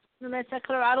 It's Melissa,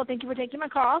 Colorado. Thank you for taking my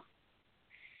call.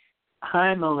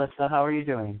 Hi, Melissa. How are you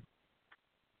doing?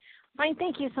 Fine,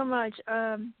 thank you so much.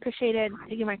 Appreciate it,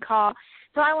 taking my call.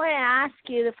 So I want to ask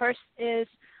you, the first is,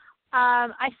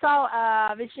 I saw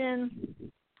a vision,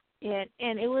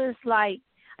 and it was like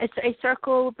a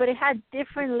circle, but it had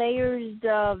different layers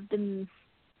of the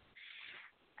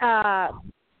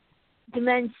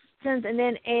dimensions, and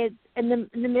then in the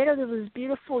middle there was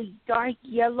beautiful dark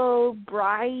yellow,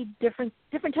 bright, different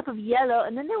type of yellow,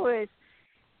 and then there was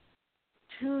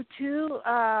two,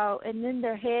 and then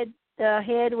the head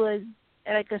was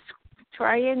like a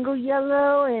triangle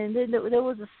yellow, and then there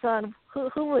was a sun.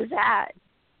 Who was that?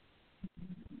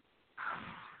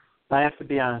 I have to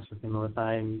be honest with you,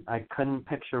 Melissa. I couldn't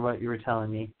picture what you were telling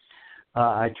me.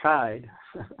 I tried,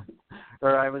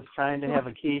 or I was trying to have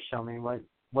a key show me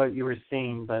what you were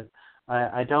seeing, but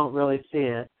I don't really see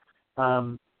it.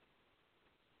 I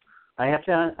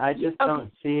just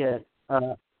don't see it.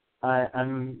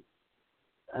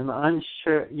 I'm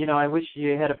unsure. I wish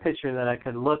you had a picture that I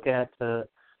could look at to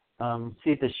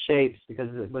see the shapes, because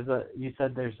it was you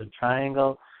said there's a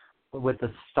triangle with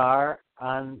a star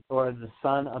on, or the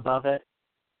sun above it.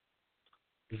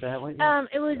 Is that what you?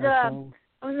 It was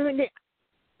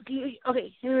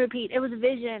okay, let me repeat. It was a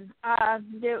vision.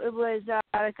 It was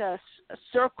like a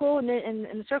circle, and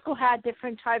the circle had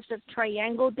different types of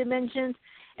triangle dimensions,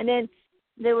 and then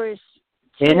there was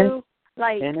two in it?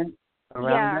 like in it,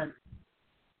 around it.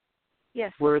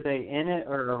 Yes. Were they in it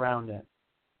or around it?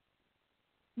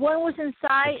 One was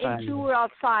inside and two were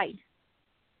outside,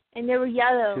 and they were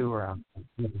yellow. Two were outside.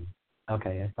 Mm-hmm.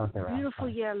 Okay, I thought they were beautiful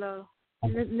outside. Yellow,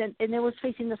 and it was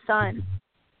facing the sun.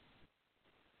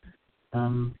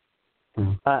 Okay.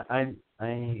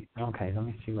 Let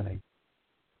me see what I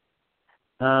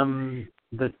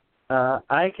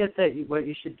get that what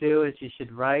you should do is you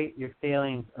should write your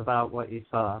feelings about what you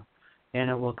saw, and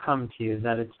it will come to you.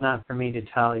 That it's not for me to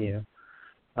tell you.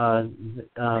 I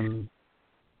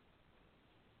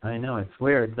know it's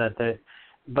weird but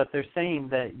they're saying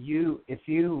that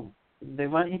they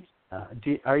want you.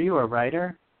 Are you a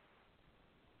writer?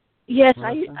 Yes,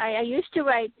 I used to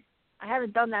write. I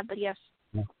haven't done that, but yes.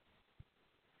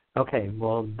 Okay,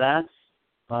 well, that's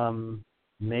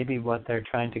maybe what they're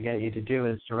trying to get you to do,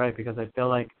 is to write, because I feel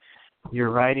like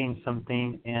you're writing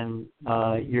something and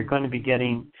you're going to be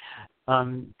getting,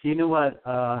 do you know what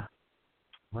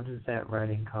is that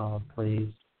writing called?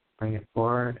 Please bring it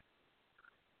forward.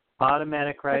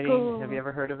 Automatic writing. Have you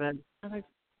ever heard of it?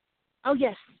 Oh,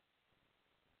 yes.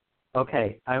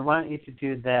 Okay, I want you to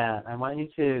do that. I want you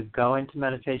to go into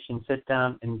meditation, sit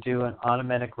down, and do an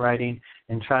automatic writing,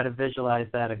 and try to visualize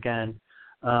that again.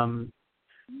 I'll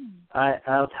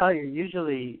tell you,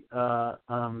 usually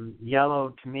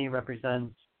yellow to me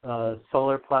represents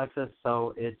solar plexus,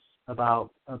 so it's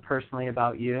personally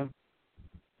about you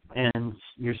and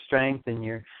your strength and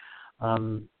your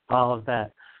all of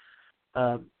that.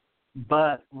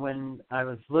 But when I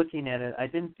was looking at it, I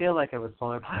didn't feel like it was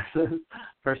solar plexus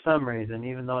for some reason,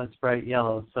 even though it's bright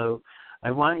yellow. So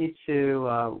I want you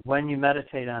to, when you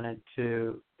meditate on it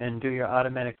and do your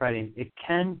automatic writing, it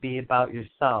can be about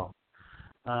yourself.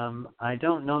 I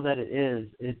don't know that it is.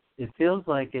 It feels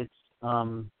like it's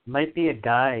might be a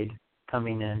guide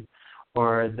coming in,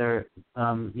 or they're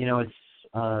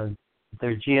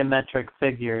geometric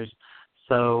figures,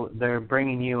 so they're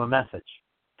bringing you a message.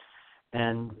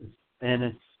 And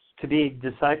it's to be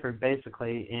deciphered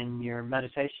basically in your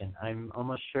meditation. I'm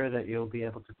almost sure that you'll be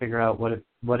able to figure out what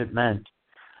it meant.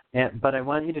 But I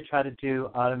want you to try to do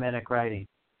automatic writing.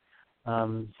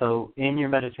 So in your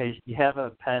meditation, you have a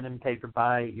pen and paper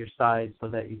by your side so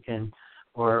that you can,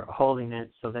 or holding it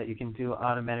so that you can do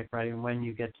automatic writing when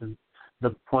you get to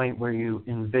the point where you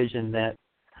envision that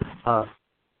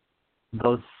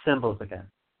those symbols again.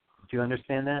 Do you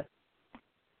understand that?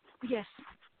 Yes.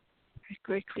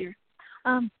 Very clear.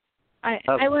 I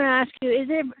want to ask you, is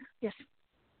there... Yes.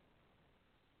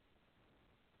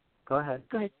 Go ahead.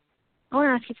 I want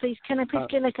to ask you, please, can I please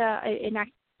get like an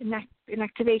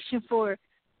activation for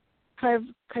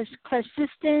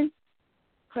clairsentient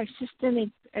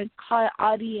and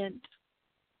clairaudient?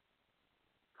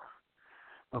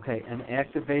 Okay, an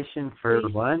activation for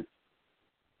please. What?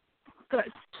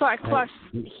 Sorry,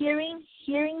 hearing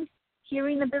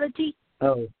ability.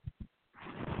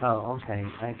 Oh, okay.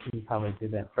 I can probably do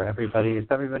that for everybody.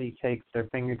 If everybody takes their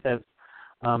fingertips,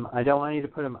 I don't want you to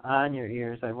put them on your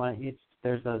ears. I want you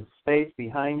there's a space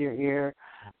behind your ear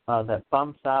that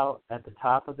bumps out at the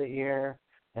top of the ear,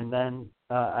 and then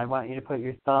I want you to put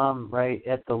your thumb right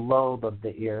at the lobe of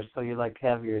the ear. So you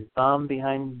have your thumb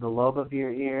behind the lobe of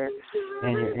your ear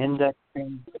and your index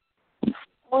finger.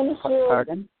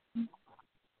 Pardon?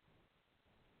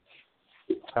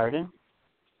 Pardon?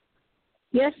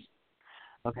 Yes.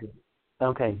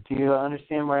 Okay. Do you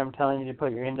understand where I'm telling you to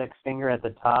put your index finger at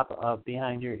the top of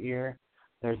behind your ear?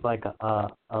 There's like a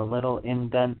little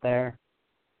indent there.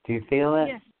 Do you feel it?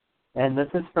 Yes. And this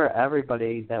is for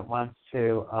everybody that wants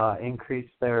to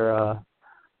increase their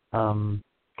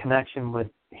connection with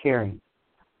hearing,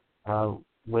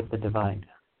 with the divine.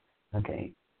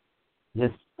 Okay.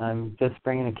 I'm just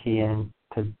bringing a key in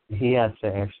because he has to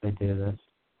actually do this.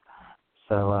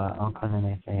 So,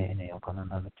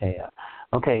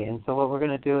 okay, and so what we're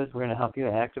going to do is we're going to help you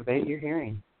activate your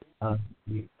hearing to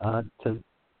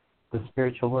the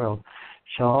spiritual world.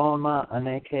 Shoma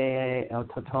aneke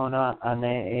autotona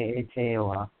ane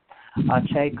etewa.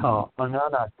 Acheko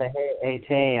onona tehe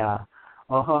etea.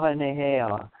 Oho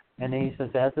nehea. And he says,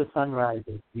 as the sun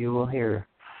rises, you will hear.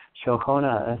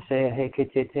 Shokona ase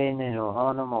hekitete neno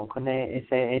onomo kone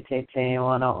ese etete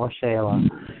wana oshewa.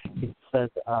 says,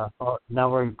 now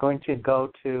we're going to go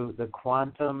to the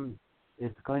quantum.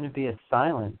 It's going to be a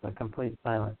silence, a complete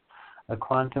silence, a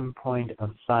quantum point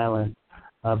of silence.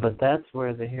 But that's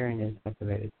where the hearing is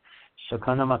activated.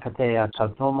 Shokana makatea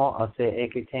katomo ase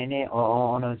ekitene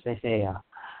o ono seseya.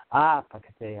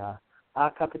 Pakatea.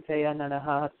 Akapatea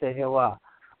nanaha sehewa.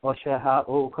 Oshaha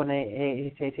ukone e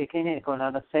te tekene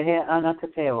konana sehe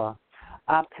anatatewa.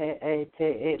 Ape e te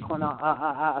e kona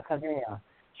akanea.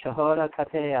 Shahora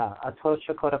katea.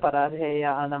 Atosha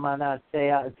koraparatea anamana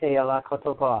sea tea la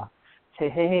kotopa.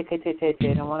 Tehe kete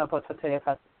te no wana potatea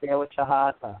katea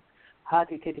wachahata.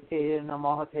 Hati kete te no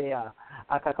mohotea.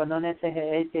 Akakonone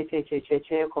sehe e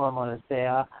te kolomona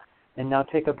sea. And now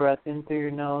take a breath in through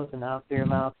your nose and out through your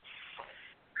mouth.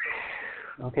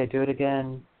 Okay, do it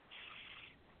again.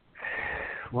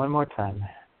 One more time.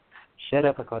 And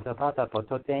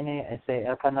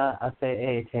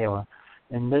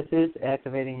this is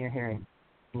activating your hearing.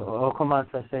 And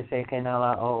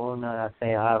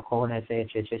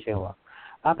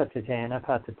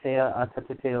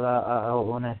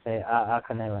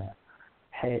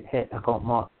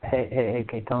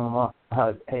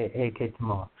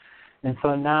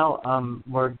so now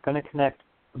we're going to connect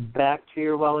back to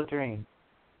your well of dreams,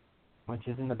 which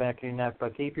is in the back of your neck,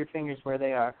 but keep your fingers where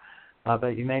they are.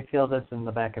 But you may feel this in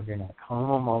the back of your neck.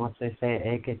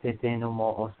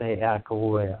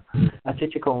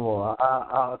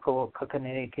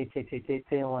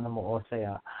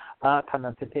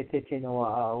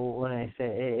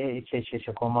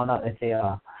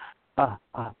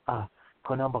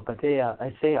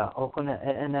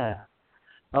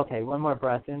 Okay, one more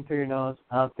breath in through your nose,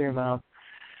 out through your mouth.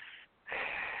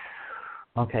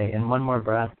 Okay, and one more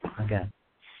breath again.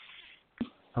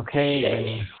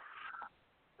 Okay.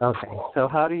 Okay, so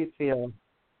how do you feel?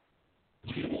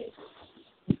 Okay.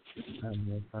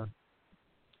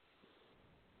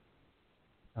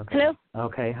 Hello?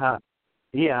 Okay, how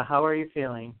are you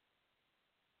feeling?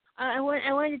 I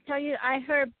wanted to tell you, I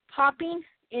heard popping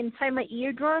inside my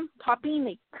eardrum, popping,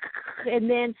 like, and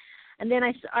then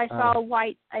I saw a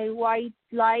white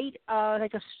light,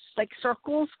 like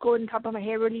circles going on top of my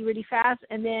hair really, really fast.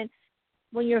 And then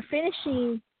when you're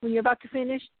about to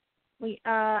finish,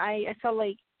 I saw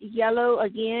like yellow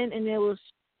again, and it was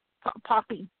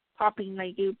popping,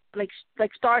 like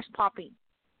stars popping.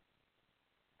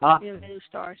 Awesome. Yeah, little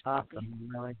stars awesome. popping.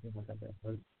 I like it. That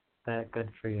was that good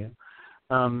for you.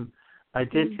 I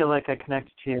did feel like I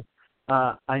connected to you.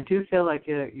 I do feel like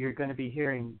you're going to be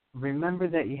hearing. Remember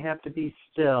that you have to be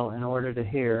still in order to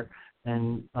hear.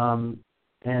 And do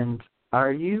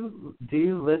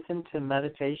you listen to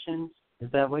meditations? Is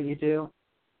that what you do?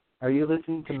 Are you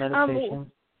listening to meditations?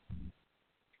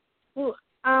 When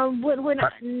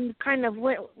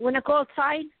I go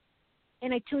outside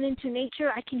and I tune into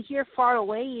nature, I can hear far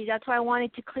away. That's why I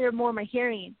wanted to clear more of my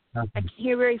hearing. Okay. I can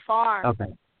hear very far.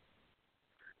 Okay.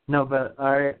 No, but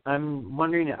I'm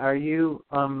wondering, are you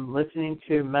listening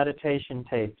to meditation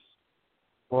tapes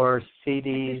or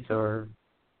CDs or?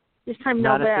 This time,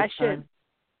 no, but I should.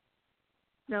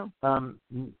 No.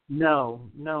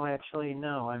 No, actually,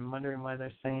 no. I'm wondering why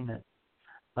they're saying it.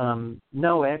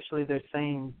 No, actually, they're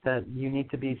saying that you need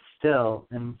to be still,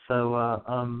 and so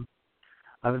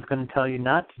I was going to tell you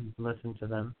not to listen to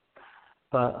them,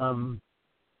 but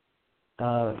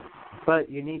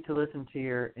you need to listen to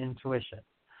your intuition.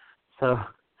 So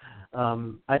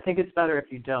I think it's better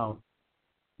if you don't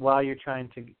while you're trying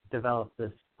to develop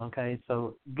this, okay?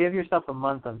 So give yourself a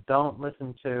month of don't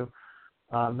listen to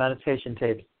meditation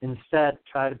tapes. Instead,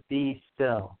 try to be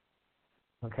still,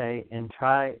 okay? And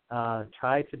try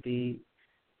to be,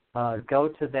 go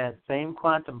to that same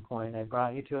quantum point. I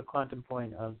brought you to a quantum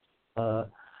point of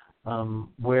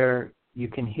where you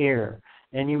can hear.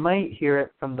 And you might hear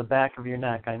it from the back of your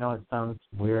neck. I know it sounds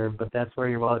weird, but that's where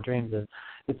your well of dreams is.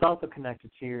 It's also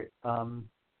connected to your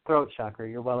throat chakra,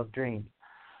 your well of dreams.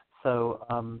 So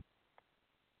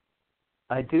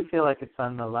I do feel like it's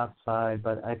on the left side,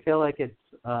 but I feel like it's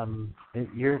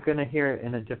you're going to hear it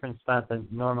in a different spot than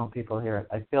normal people hear it.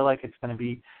 I feel like it's going to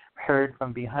be heard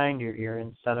from behind your ear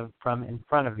instead of from in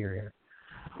front of your ear.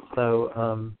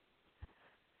 So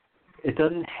it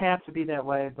doesn't have to be that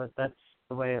way, but that's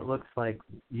the way it looks like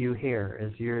you hear,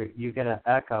 is you get an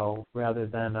echo rather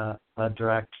than a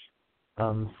direct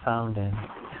sound in.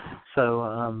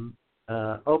 So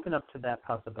open up to that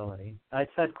possibility. I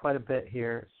said quite a bit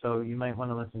here, so you might want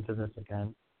to listen to this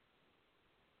again.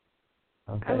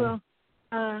 Okay. I will.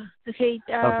 Okay.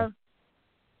 Okay.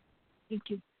 Thank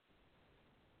you.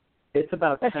 It's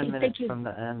about 10 minutes from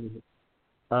the end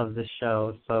of the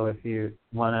show, so if you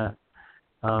want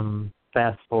to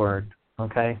fast forward,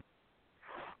 okay?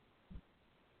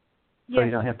 So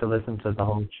you don't have to listen to the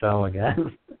whole show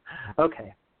again.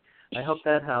 Okay. I hope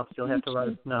that helps. You'll have to let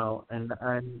us know. And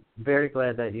I'm very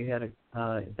glad that you had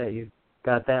that you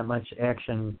got that much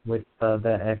action with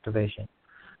that activation.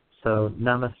 So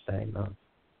namaste.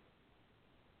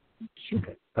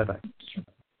 Okay. Bye-bye.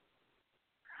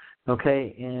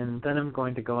 Okay, and then I'm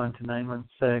going to go on to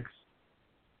 916.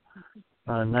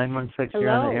 916, Hello.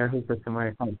 You're on the air. Who's this and where are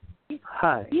you from?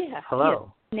 Hi. Yeah.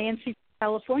 Hello. Yeah. Nancy,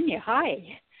 California.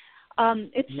 Hi.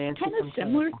 It's Nancy kind of from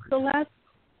similar to the California. last.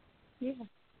 Yeah.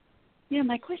 Yeah,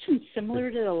 my question's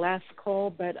similar to the last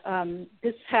call, but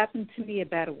this happened to me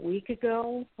about a week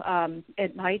ago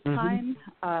at nighttime.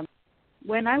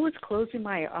 When I was closing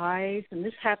my eyes, and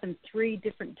this happened 3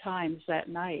 different times that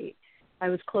night, I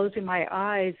was closing my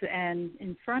eyes, and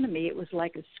in front of me it was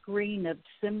like a screen of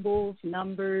symbols,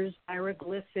 numbers,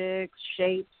 hieroglyphics,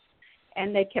 shapes,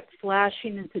 and they kept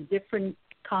flashing into different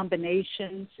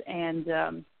combinations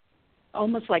and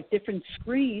almost like different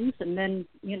screens. And then,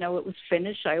 you know, it was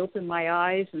finished. I opened my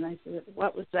eyes, and I said,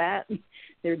 what was that?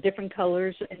 They're different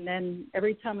colors. And then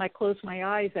every time I closed my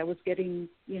eyes, I was getting,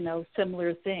 you know,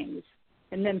 similar things.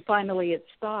 And then finally it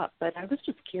stopped. But I was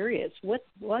just curious, what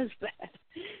was that?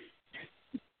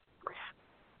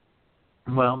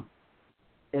 Well,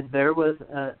 there was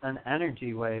an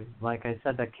energy wave, like I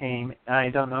said, that came. I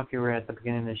don't know if you were at the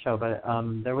beginning of the show, but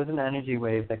there was an energy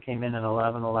wave that came in at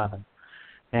 11:11,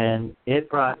 and it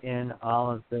brought in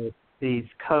all of these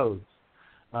codes.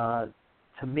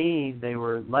 To me, they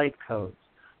were light codes.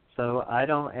 So I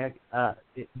don't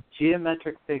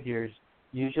geometric figures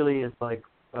usually is like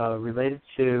related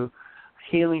to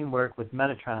healing work with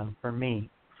Metatron for me.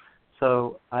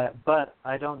 So, but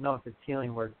I don't know if it's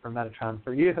healing work for Metatron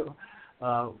for you.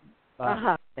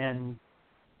 And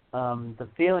the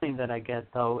feeling that I get,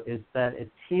 though, is that it's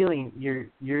healing.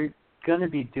 You're going to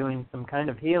be doing some kind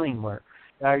of healing work.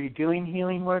 Are you doing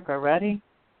healing work already?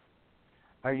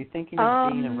 Are you thinking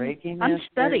of being a Reiki master? I'm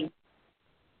studying.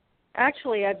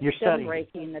 Actually, I've done studying.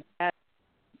 Reiki in the past.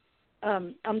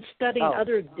 I'm studying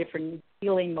other different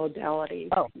healing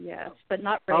modalities. Yes, but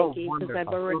not Reiki because I've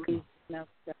already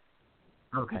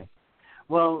Okay.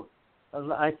 Well,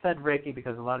 I said Reiki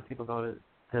because a lot of people go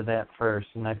to that first,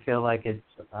 and I feel like it's.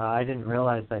 I didn't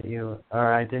realize that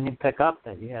I didn't pick up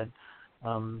that you had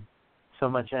so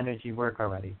much energy work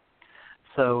already.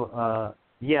 So,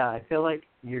 yeah, I feel like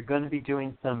you're going to be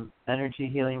doing some energy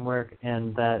healing work,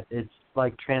 and that it's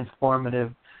like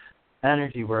transformative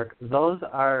energy work. Those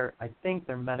are, I think,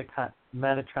 they're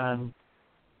Metatron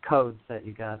codes that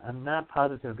you got. I'm not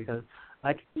positive because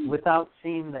without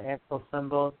seeing the actual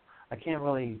symbols, I can't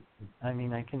really. I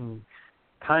mean, I can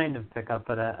kind of pick up,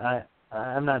 but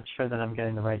I'm not sure that I'm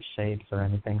getting the right shapes or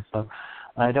anything. So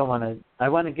I don't want to. I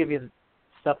want to give you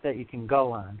stuff that you can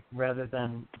go on rather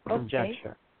than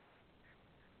conjecture.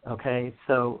 Okay.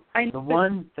 So the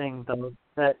one thing though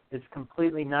that is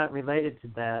completely not related to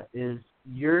that is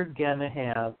you're gonna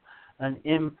have an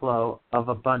inflow of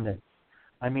abundance.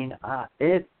 I mean, I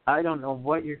don't know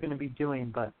what you're going to be doing,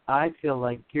 but I feel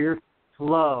like your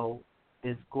flow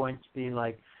is going to be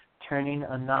like turning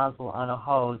a nozzle on a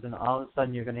hose, and all of a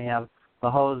sudden you're going to have the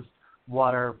hose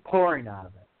water pouring out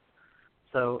of it.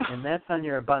 So, and that's on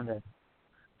your abundance.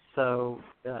 So,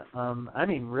 I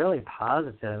mean, really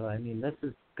positive. I mean, this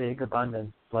is big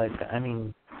abundance. Like, I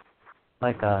mean,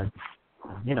 like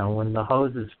you know, when the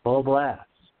hose is full blast.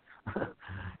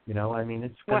 You know, I mean,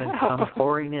 it's going to come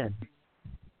pouring in.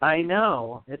 I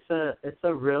know. It's a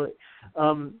really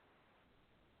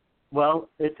well,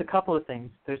 it's a couple of things.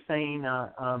 They're saying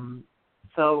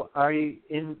so are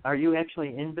you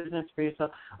actually in business for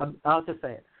yourself? I'll just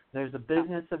say it. There's a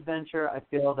business adventure I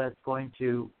feel that's going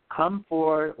to come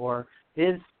forward or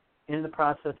is in the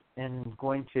process and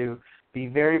going to be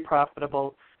very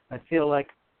profitable. I feel like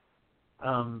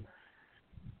what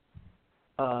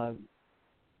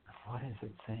is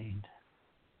it saying?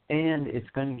 And it's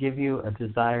going to give you a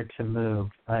desire to move.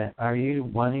 Are you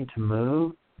wanting to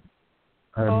move?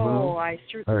 Move? I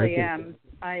certainly am.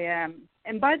 I am.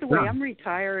 And by the way, I'm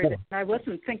retired, and I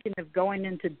wasn't thinking of going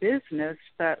into business,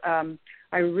 but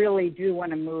I really do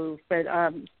want to move, but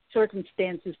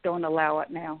circumstances don't allow it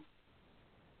now.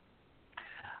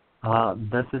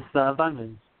 This is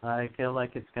abundance. I feel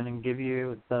like it's going to give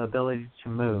you the ability to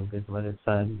move, is what it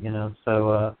said. You know,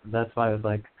 so that's why I was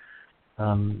like,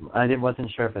 I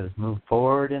wasn't sure if it was move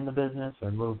forward in the business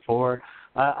or move forward.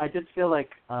 I just feel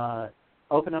like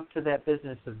open up to that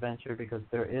business adventure because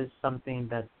there is something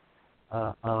that's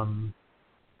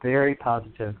very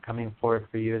positive coming forward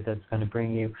for you that's going to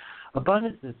bring you.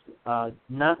 Abundance is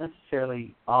not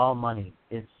necessarily all money.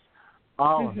 It's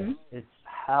all of it. It's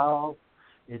health,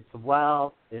 it's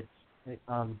wealth, it's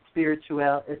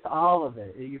spiritual. It's all of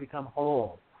it. You become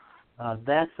whole.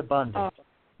 That's abundance.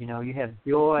 You know, you have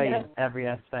joy in every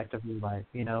aspect of your life.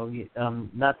 You know,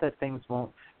 not that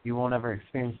you won't ever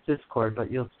experience discord,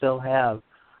 but you'll still have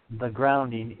the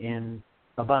grounding in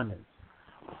abundance.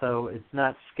 So it's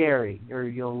not scary, or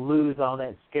you'll lose all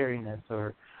that scariness,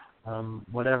 or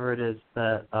whatever it is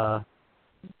that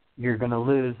you're going to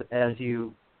lose as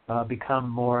you become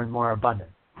more and more abundant.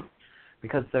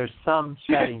 Because there's some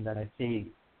shedding that I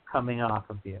see coming off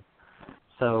of you.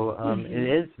 So it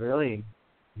is really,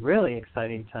 really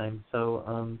exciting time.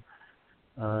 So,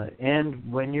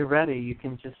 and when you're ready, you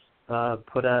can just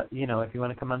if you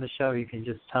want to come on the show, you can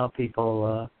just tell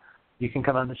people, you can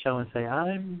come on the show and say,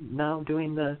 I'm now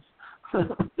doing this.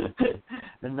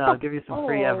 And I'll give you some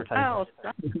free advertising. Wow.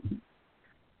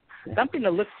 Something to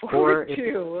look forward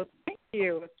to. Thank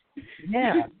you.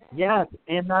 Yeah.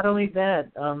 And not only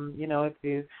that, if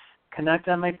you connect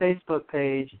on my Facebook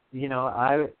page,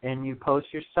 and you post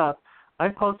your stuff, I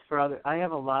post for I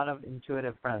have a lot of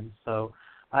intuitive friends, so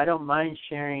I don't mind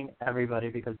sharing everybody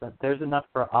because there's enough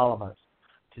for all of us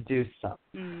to do stuff.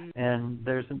 And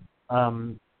there's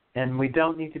and we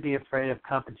don't need to be afraid of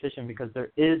competition because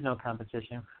there is no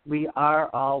competition. We are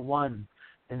all one.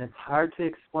 And it's hard to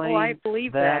explain I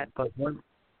believe that. But once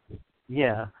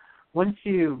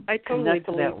you I totally connect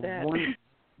to believe that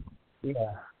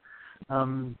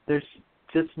one, there's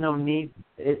just no need.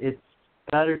 It's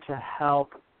better to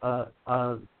help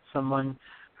someone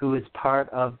who is part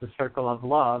of the circle of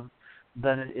love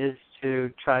than it is to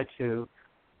try to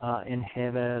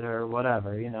inhibit or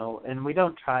whatever, And we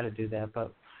don't try to do that,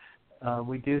 but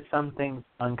we do some things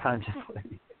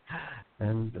unconsciously.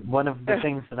 And one of the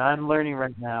things that I'm learning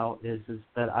right now is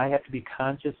that I have to be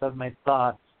conscious of my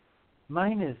thoughts.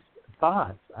 Mine is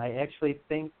thoughts. I actually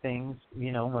think things,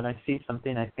 when I see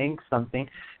something, I think something,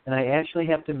 and I actually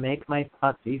have to make my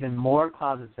thoughts even more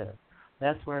positive.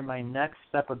 That's where my next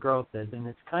step of growth is, and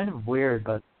it's kind of weird,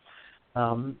 but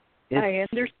it's I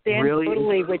understand really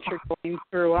totally what you're going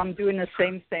through. I'm doing the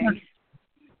same thing.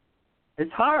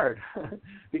 It's hard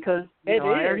because I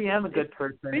already am a good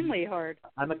person. It's extremely hard.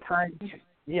 I'm a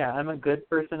good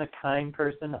person, a kind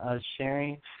person,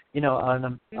 sharing,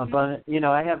 abundant,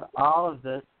 I have all of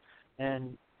this,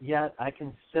 and yet I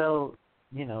can still,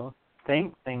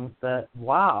 think things that,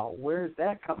 wow, where does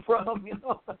that come from?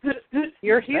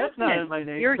 You're human. That's not in my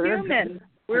nature. You're human.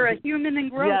 We're a human in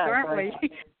growth, aren't we?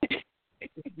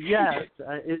 Yes,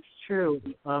 it's true.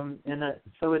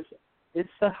 So it's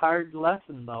a hard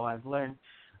lesson, though, I've learned.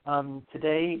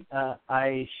 Today,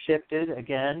 I shifted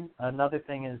again. Another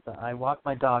thing is that I walk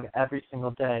my dog every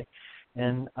single day,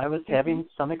 and I was having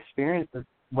some experiences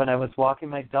when I was walking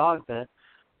my dog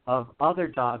of other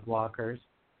dog walkers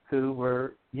who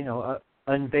were,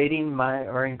 invading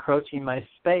or encroaching my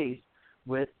space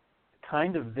with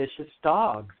kind of vicious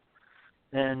dogs.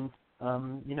 And,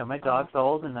 my dog's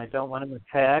old, and I don't want him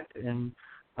attacked, and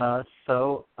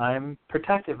so I'm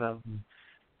protective of them.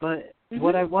 But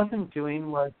what I wasn't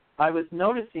doing was I was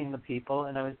noticing the people,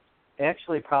 and I was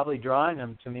actually probably drawing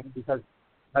them to me because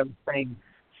I was saying,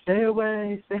 stay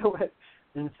away,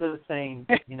 instead of saying,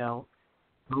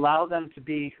 allow them to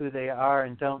be who they are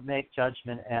and don't make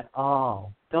judgment at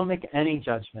all. Don't make any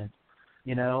judgment,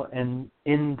 And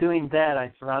in doing that,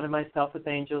 I surrounded myself with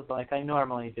angels like I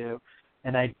normally do,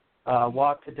 and I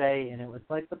walked today, and it was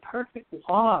like the perfect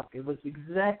walk. It was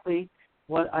exactly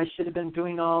what I should have been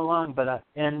doing all along, but I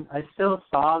still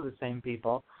saw the same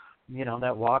people,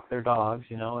 that walk their dogs,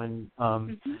 and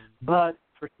but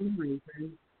for some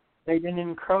reason they didn't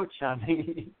encroach on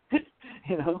me,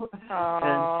 and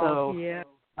so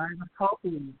I'm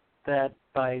hoping that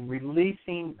by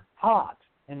releasing thought,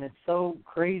 and it's so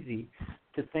crazy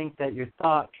to think that your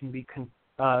thought can be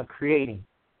creating.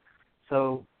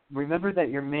 So remember that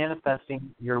you're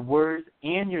manifesting. Your words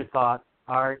and your thoughts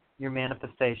are your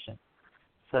manifestation.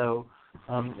 So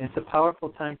it's a powerful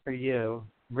time for you,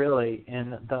 really,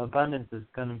 and the abundance is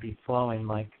going to be flowing.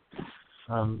 Like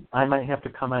I might have to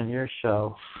come on your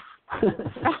show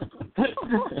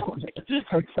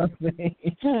or something.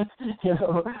 Come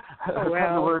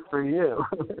to work for you.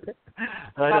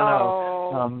 I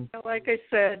don't know. Like I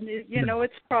said,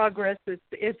 it's progress.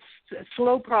 It's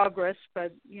slow progress,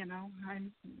 but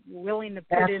I'm willing to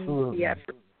put in the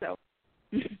effort. So.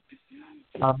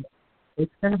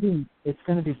 It's gonna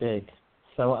be big.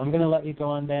 So I'm gonna let you go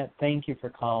on that. Thank you for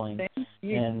calling. Thank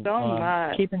you and, so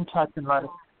much. Keep in touch and let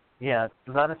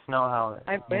us know how.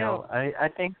 I will. I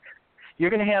think you're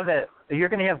gonna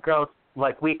have growth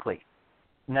like weekly.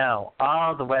 Now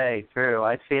all the way through.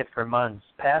 I see it for months,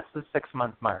 past the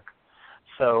 6-month mark.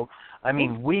 So I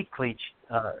mean weekly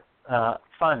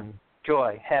fun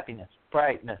joy, happiness,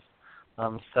 brightness.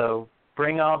 So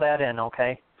bring all that in,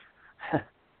 okay?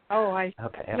 I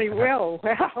okay. will.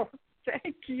 Well,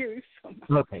 thank you so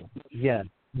much. Okay. Yeah.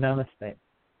 Namaste.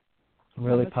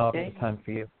 Really Namaste. powerful time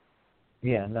for you.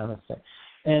 Yeah, namaste.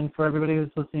 And for everybody who's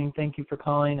listening, thank you for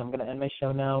calling. I'm going to end my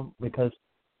show now because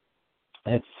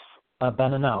it's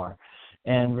been an hour.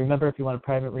 And remember, if you want a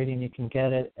private reading, you can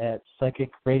get it at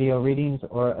Psychic Radio Readings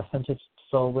or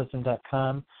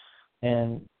AscensionSoulWisdom.com.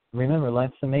 And remember,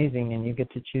 life's amazing, and you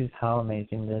get to choose how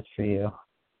amazing it is for you.